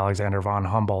after Alexander von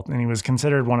Humboldt. And he was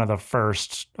considered one of the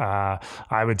first,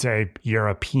 I would say,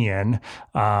 European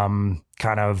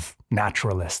kind of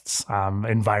naturalists,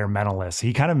 environmentalists.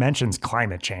 He kind of mentions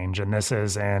climate change, and this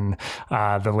is in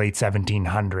the late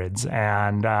 1700s.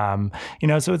 And,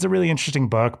 so it's a really interesting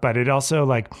book, but it also,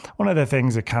 like, one of the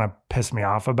things that kind of pissed me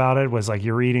off about it was, like,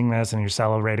 you're reading this and you're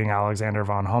celebrating Alexander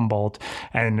von Humboldt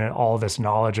and all this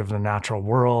knowledge of the natural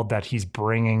world that he's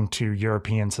bringing to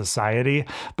European society.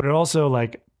 But it also,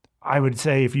 like, I would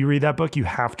say if you read that book, you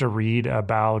have to read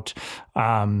about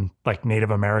like Native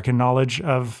American knowledge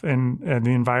of the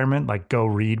environment. Like, go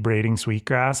read Braiding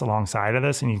Sweetgrass alongside of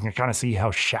this, and you can kind of see how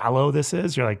shallow this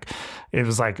is. You're like, it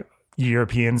was like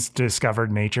Europeans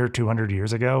discovered nature 200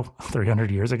 years ago, 300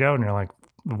 years ago, and you're like,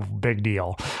 big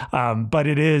deal. But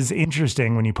it is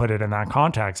interesting when you put it in that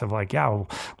context of, like, yeah,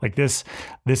 like this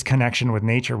connection with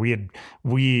nature.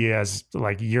 We as,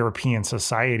 like, European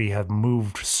society have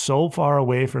moved so far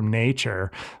away from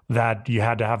nature that you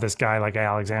had to have this guy like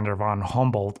Alexander von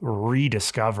Humboldt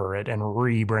rediscover it and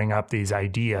bring up these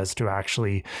ideas to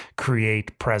actually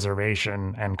create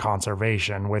preservation and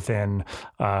conservation within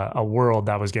a world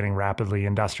that was getting rapidly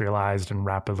industrialized and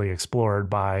rapidly explored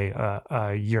by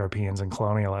Europeans and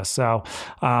colonialists. So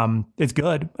it's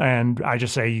good. And I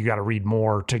just say you got to read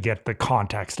more to get the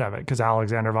context of it, because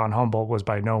Alexander von Humboldt was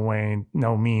by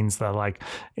no means the, like,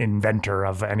 inventor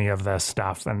of any of this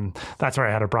stuff. And that's where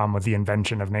I had a problem with the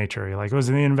invention of nature. Like, it was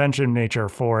the invention of nature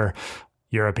for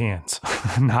Europeans,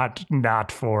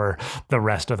 not for the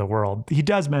rest of the world. He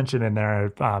does mention in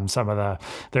there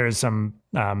there's some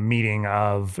meeting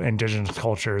of indigenous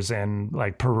cultures in,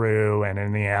 like, Peru and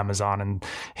in the Amazon, and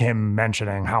him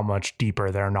mentioning how much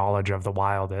deeper their knowledge of the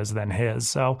wild is than his.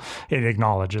 So it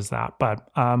acknowledges that. But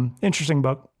interesting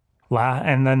book.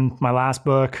 And then my last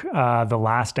book, The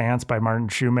Last Dance by Martin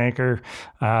Shoemaker.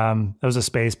 It was a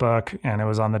space book, and it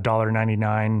was on the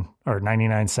 $1.99 or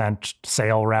 99-cent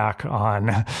sale rack on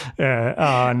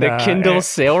the Kindle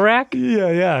sale rack.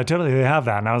 Yeah, totally. They have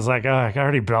that, and I was like, oh, I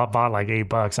already bought like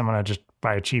 $8. I'm gonna just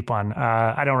buy a cheap one.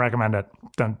 I don't recommend it.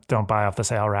 Don't buy off the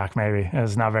sale rack. Maybe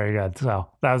it's not very good. So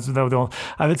that was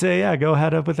I would say, yeah, go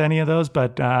ahead up with any of those,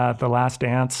 but The Last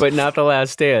Dance, but not The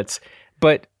Last Dance,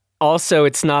 but. Also,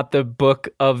 it's not the book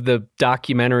of the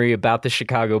documentary about the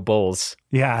Chicago Bulls.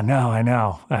 Yeah, no, I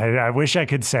know. I wish I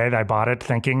could say that I bought it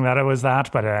thinking that it was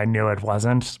that, but I knew it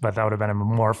wasn't. But that would have been a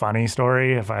more funny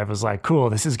story if I was like, cool,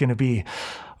 this is going to be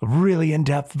a really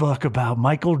in-depth book about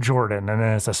Michael Jordan, and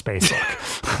then it's a space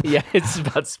book. Yeah, it's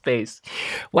about space.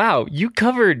 Wow, you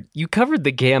covered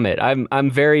the gamut. I'm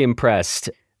very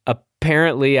impressed.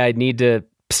 Apparently, I need to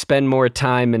spend more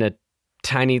time in a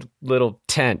tiny little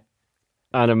tent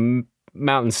on a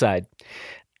mountainside.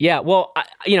 Yeah, well,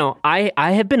 I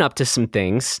have been up to some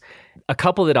things, a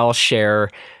couple that I'll share.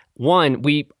 One,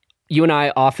 you and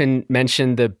I often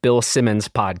mention the Bill Simmons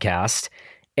podcast,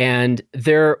 and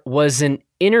there was an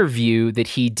interview that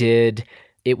he did.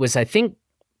 It was, I think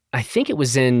it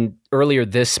was in earlier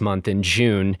this month in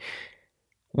June,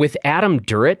 with Adam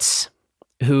Duritz,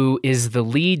 who is the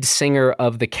lead singer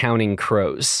of the Counting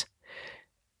Crows.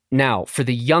 Now, for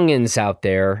the youngins out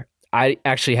there, I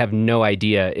actually have no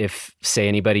idea if, say,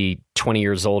 anybody 20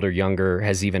 years old or younger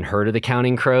has even heard of the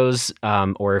Counting Crows,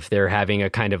 or if they're having a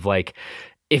kind of like,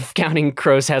 if Counting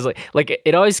Crows has like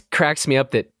it always cracks me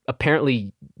up that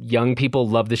apparently young people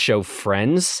love the show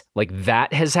Friends. Like,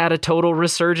 that has had a total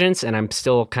resurgence, and I'm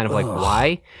still kind of like,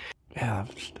 why? Yeah,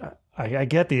 I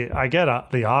get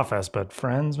The Office, but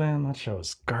Friends, man, that show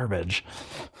is garbage.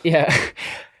 Yeah,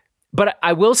 but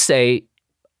I will say,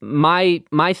 My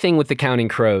thing with the Counting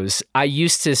Crows, I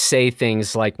used to say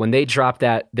things like, when they dropped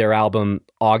their album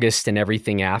August and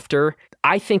everything after,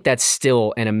 I think that's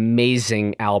still an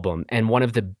amazing album and one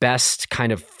of the best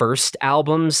kind of first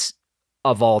albums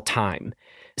of all time.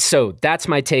 So that's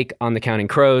my take on the Counting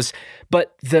Crows.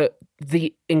 But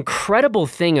the incredible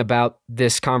thing about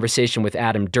this conversation with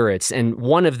Adam Duritz, and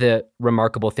one of the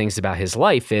remarkable things about his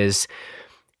life, is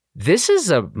this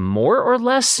is a more or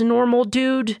less normal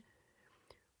dude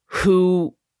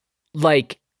who,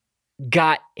 like,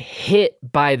 got hit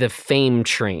by the fame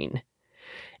train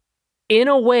in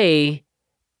a way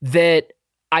that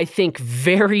I think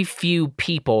very few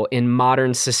people in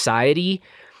modern society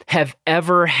have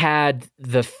ever had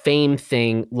the fame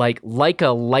thing, like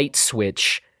a light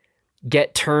switch,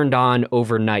 get turned on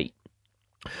overnight.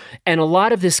 And a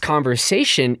lot of this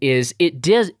conversation is,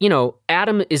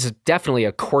 Adam is definitely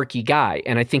a quirky guy,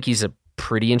 and I think he's a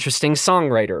pretty interesting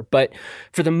songwriter, but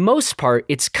for the most part,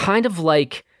 it's kind of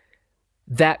like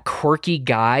that quirky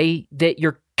guy that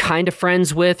you're kind of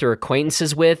friends with or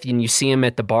acquaintances with, and you see him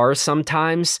at the bar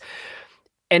sometimes.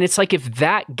 And it's like, if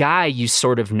that guy you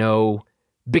sort of know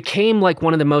became like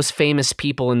one of the most famous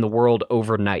people in the world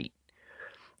overnight.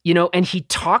 And he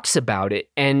talks about it.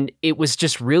 And it was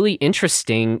just really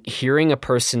interesting hearing a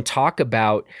person talk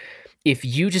about if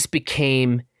you just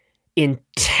became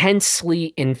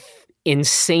intensely,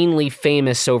 insanely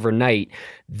famous overnight,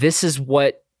 this is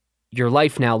what your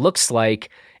life now looks like.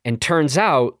 And turns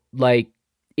out, like,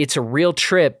 it's a real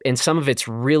trip and some of it's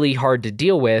really hard to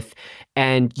deal with.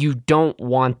 And you don't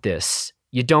want this.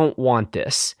 You don't want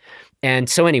this. And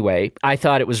so anyway, I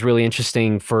thought it was really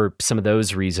interesting for some of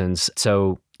those reasons.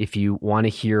 So if you want to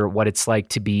hear what it's like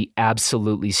to be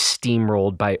absolutely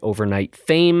steamrolled by overnight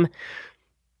fame,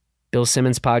 Bill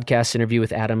Simmons podcast interview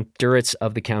with Adam Duritz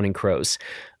of the Counting Crows.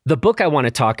 The book I want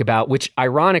to talk about, which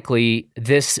ironically,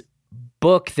 this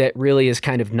book that really has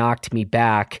kind of knocked me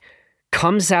back,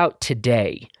 comes out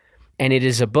today. And it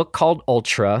is a book called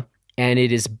Ultra, and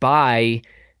it is by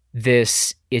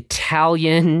this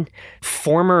Italian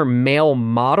former male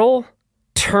model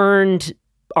turned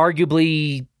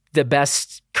arguably the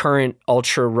best current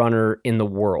ultra runner in the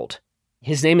world.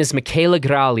 His name is Michele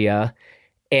Graglia,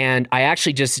 and I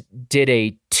actually just did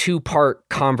a 2-part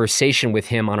conversation with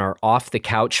him on our Off the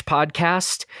Couch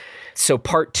podcast. So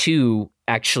part 2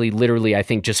 actually literally I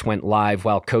think just went live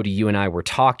while Cody, you and I were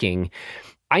talking.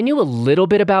 I knew a little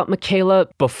bit about Michele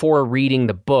before reading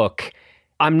the book.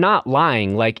 I'm not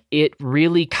lying. Like, it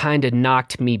really kind of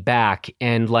knocked me back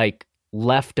and like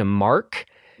left a mark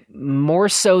more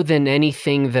so than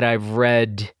anything that I've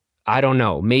read, I don't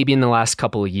know, maybe in the last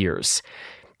couple of years.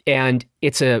 And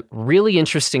it's a really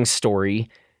interesting story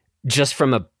just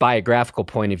from a biographical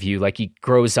point of view. Like, he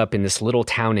grows up in this little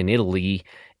town in Italy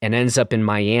and ends up in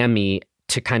Miami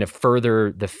to kind of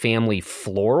further the family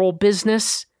floral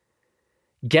business,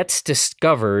 gets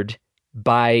discovered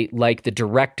by like the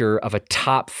director of a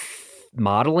top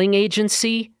modeling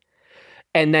agency.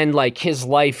 And then like his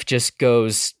life just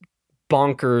goes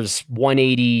bonkers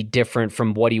 180 different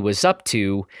from what he was up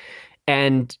to.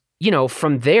 And,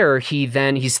 from there,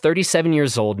 he's 37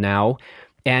 years old now.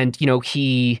 And,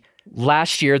 he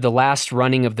last year, the last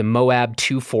running of the Moab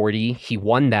 240, he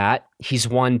won that. He's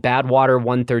won Badwater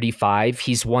 135.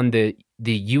 He's won the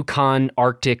Yukon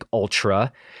Arctic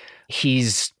Ultra.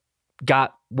 He's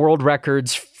got world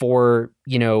records for,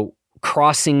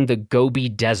 crossing the Gobi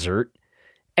Desert.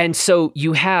 And so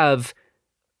you have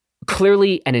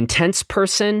clearly an intense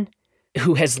person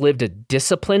who has lived a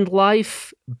disciplined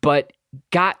life, but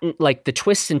gotten like the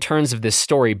twists and turns of this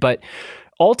story. But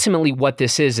ultimately what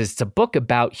this is it's a book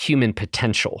about human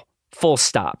potential, full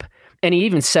stop. And he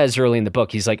even says early in the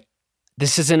book, he's like,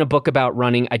 this isn't a book about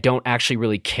running. I don't actually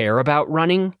really care about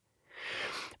running.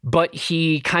 But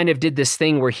he kind of did this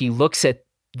thing where he looks at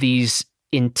these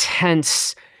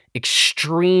intense,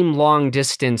 extreme long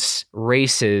distance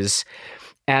races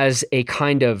as a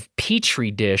kind of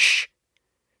petri dish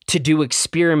to do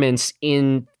experiments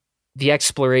in the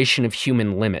exploration of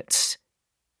human limits.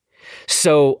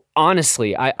 So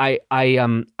honestly, I've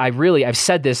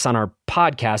said this on our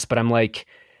podcast, but I'm like,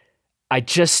 I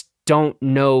just don't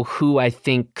know who I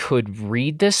think could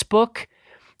read this book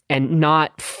and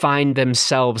not find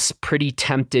themselves pretty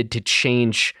tempted to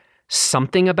change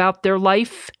something about their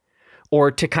life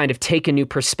or to kind of take a new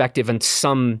perspective and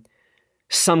some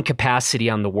capacity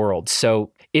on the world.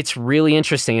 So it's really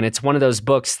interesting. And it's one of those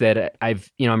books that I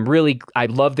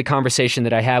love the conversation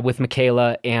that I had with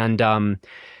Michele, and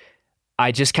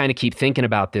I just kind of keep thinking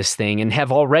about this thing and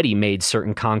have already made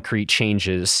certain concrete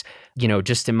changes,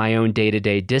 just in my own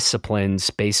day-to-day disciplines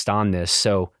based on this.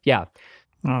 So yeah.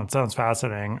 Oh, it sounds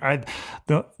fascinating.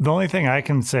 The only thing I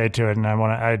can say to it, and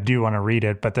I do want to read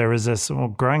it, but there was this,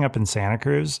 growing up in Santa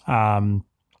Cruz, and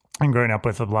growing up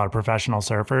with a lot of professional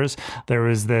surfers, there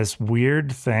was this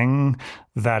weird thing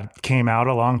that came out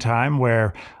a long time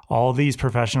where all these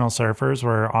professional surfers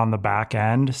were on the back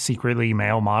end secretly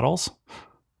male models.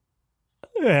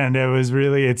 And it was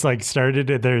really, I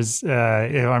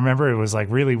remember it was like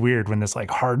really weird when this like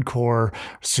hardcore,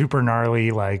 super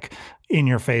gnarly, like in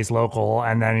your face local.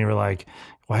 And then you were like,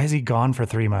 why is he gone for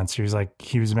 3 months? He was like,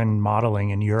 he's been modeling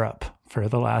in Europe for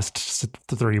the last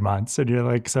 3 months. And you're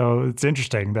like, so it's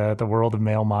interesting, the world of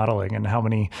male modeling and how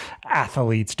many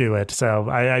athletes do it. So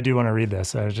I do want to read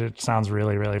this. It sounds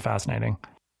really, really fascinating.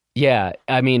 Yeah.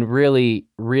 I mean, really,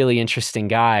 really interesting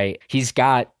guy. He's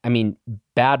got,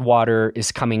 Badwater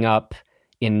is coming up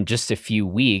in just a few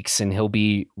weeks and he'll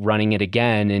be running it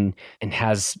again and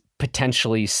has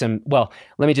potentially let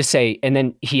me just say, and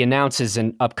then he announces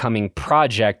an upcoming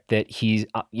project that he's,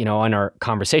 on our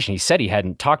conversation, he said he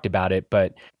hadn't talked about it,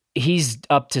 but he's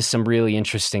up to some really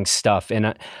interesting stuff.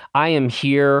 And I am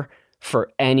here for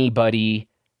anybody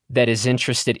that is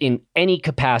interested in any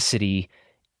capacity,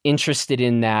 interested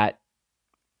in that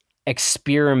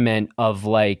experiment of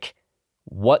like,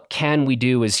 what can we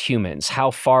do as humans?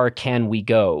 How far can we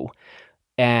go?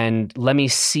 And let me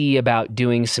see about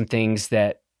doing some things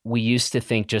that we used to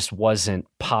think just wasn't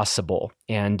possible.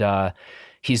 And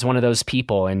he's one of those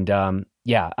people. And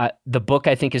the book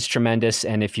I think is tremendous.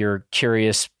 And if you're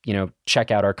curious, check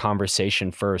out our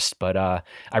conversation first. But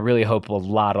I really hope a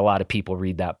lot of people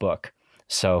read that book.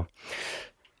 So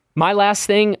my last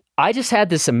thing, I just had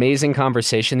this amazing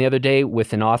conversation the other day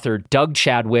with an author, Doug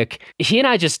Chadwick. He and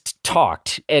I just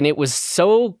talked, and it was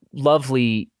so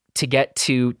lovely to get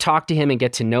to talk to him and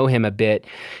get to know him a bit.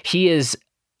 He is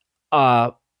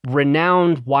a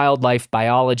renowned wildlife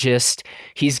biologist.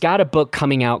 He's got a book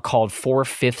coming out called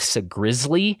 4/5 a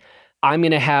Grizzly. I'm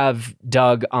going to have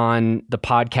Doug on the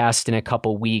podcast in a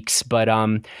couple weeks, but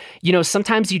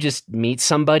sometimes you just meet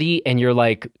somebody and you're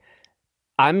like,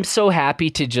 I'm so happy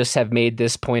to just have made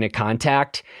this point of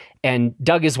contact. And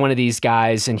Doug is one of these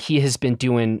guys, and he has been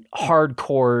doing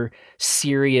hardcore,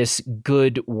 serious,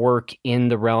 good work in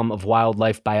the realm of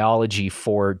wildlife biology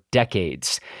for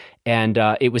decades. And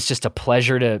it was just a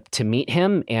pleasure to meet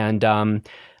him. And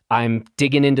I'm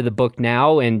digging into the book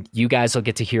now, and you guys will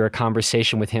get to hear a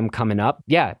conversation with him coming up.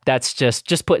 Yeah, that's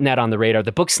just putting that on the radar.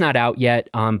 The book's not out yet,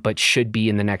 but should be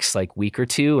in the next week or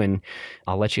two, and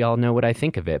I'll let you all know what I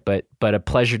think of it. But a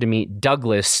pleasure to meet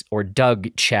Douglas, or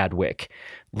Doug Chadwick.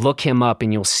 Look him up,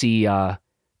 and you'll see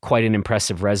quite an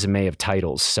impressive resume of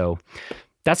titles. So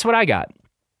that's what I got.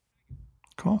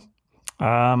 Cool.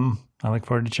 I look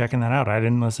forward to checking that out. I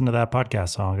didn't listen to that podcast,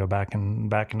 so I'll go back and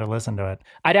to listen to it.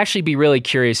 I'd actually be really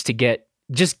curious to get,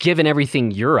 just given everything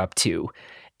you're up to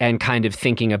and kind of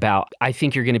thinking about, I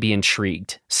think you're going to be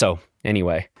intrigued. So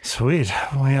anyway. Sweet.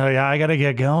 Well, yeah, I got to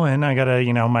get going. I got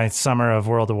to, my summer of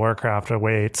World of Warcraft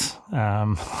awaits.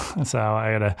 So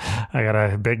I got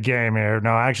a big game here.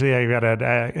 No, actually, I got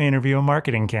to interview a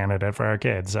marketing candidate for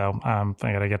Arcade. So I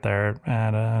got to get there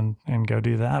and go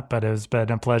do that. But it's been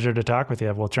a pleasure to talk with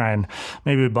you. We'll try and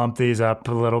maybe bump these up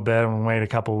a little bit and wait a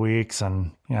couple weeks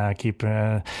and keep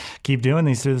doing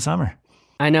these through the summer.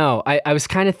 I know. I was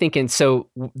kind of thinking, so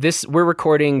we're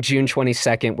recording June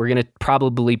 22nd. We're going to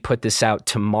probably put this out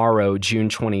tomorrow, June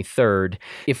 23rd.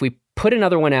 If we put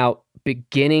another one out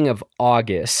beginning of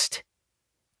August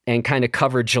and kind of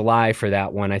cover July for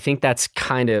that one, I think that's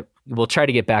we'll try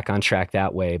to get back on track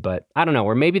that way. But I don't know,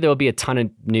 or maybe there'll be a ton of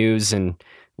news and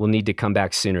we'll need to come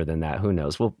back sooner than that. Who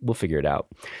knows? We'll figure it out.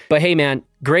 But hey, man,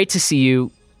 great to see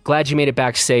you. Glad you made it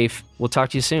back safe. We'll talk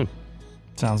to you soon.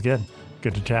 Sounds good.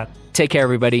 Good to chat. Take care,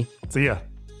 everybody. See ya.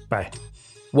 Bye.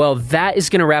 Well, that is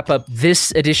going to wrap up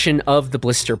this edition of the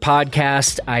Blister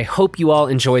Podcast. I hope you all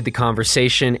enjoyed the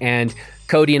conversation, and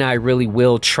Cody and I really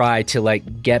will try to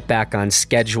get back on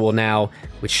schedule now,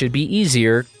 which should be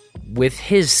easier with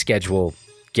his schedule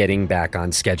getting back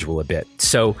on schedule a bit.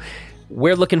 So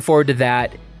we're looking forward to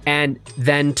that. And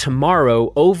then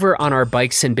tomorrow, over on our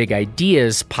Bikes and Big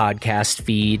Ideas podcast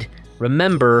feed,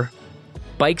 remember,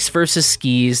 Bikes versus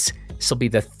Skis. This will be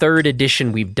the third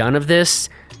edition we've done of this.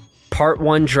 Part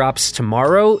 1 drops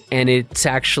tomorrow, and it's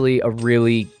actually a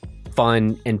really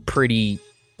fun and pretty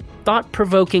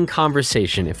thought-provoking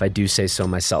conversation, if I do say so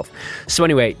myself. So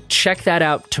anyway, check that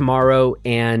out tomorrow,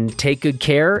 and take good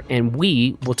care, and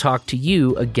we will talk to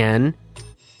you again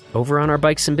over on our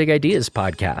Bikes and Big Ideas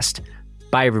podcast.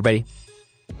 Bye, everybody.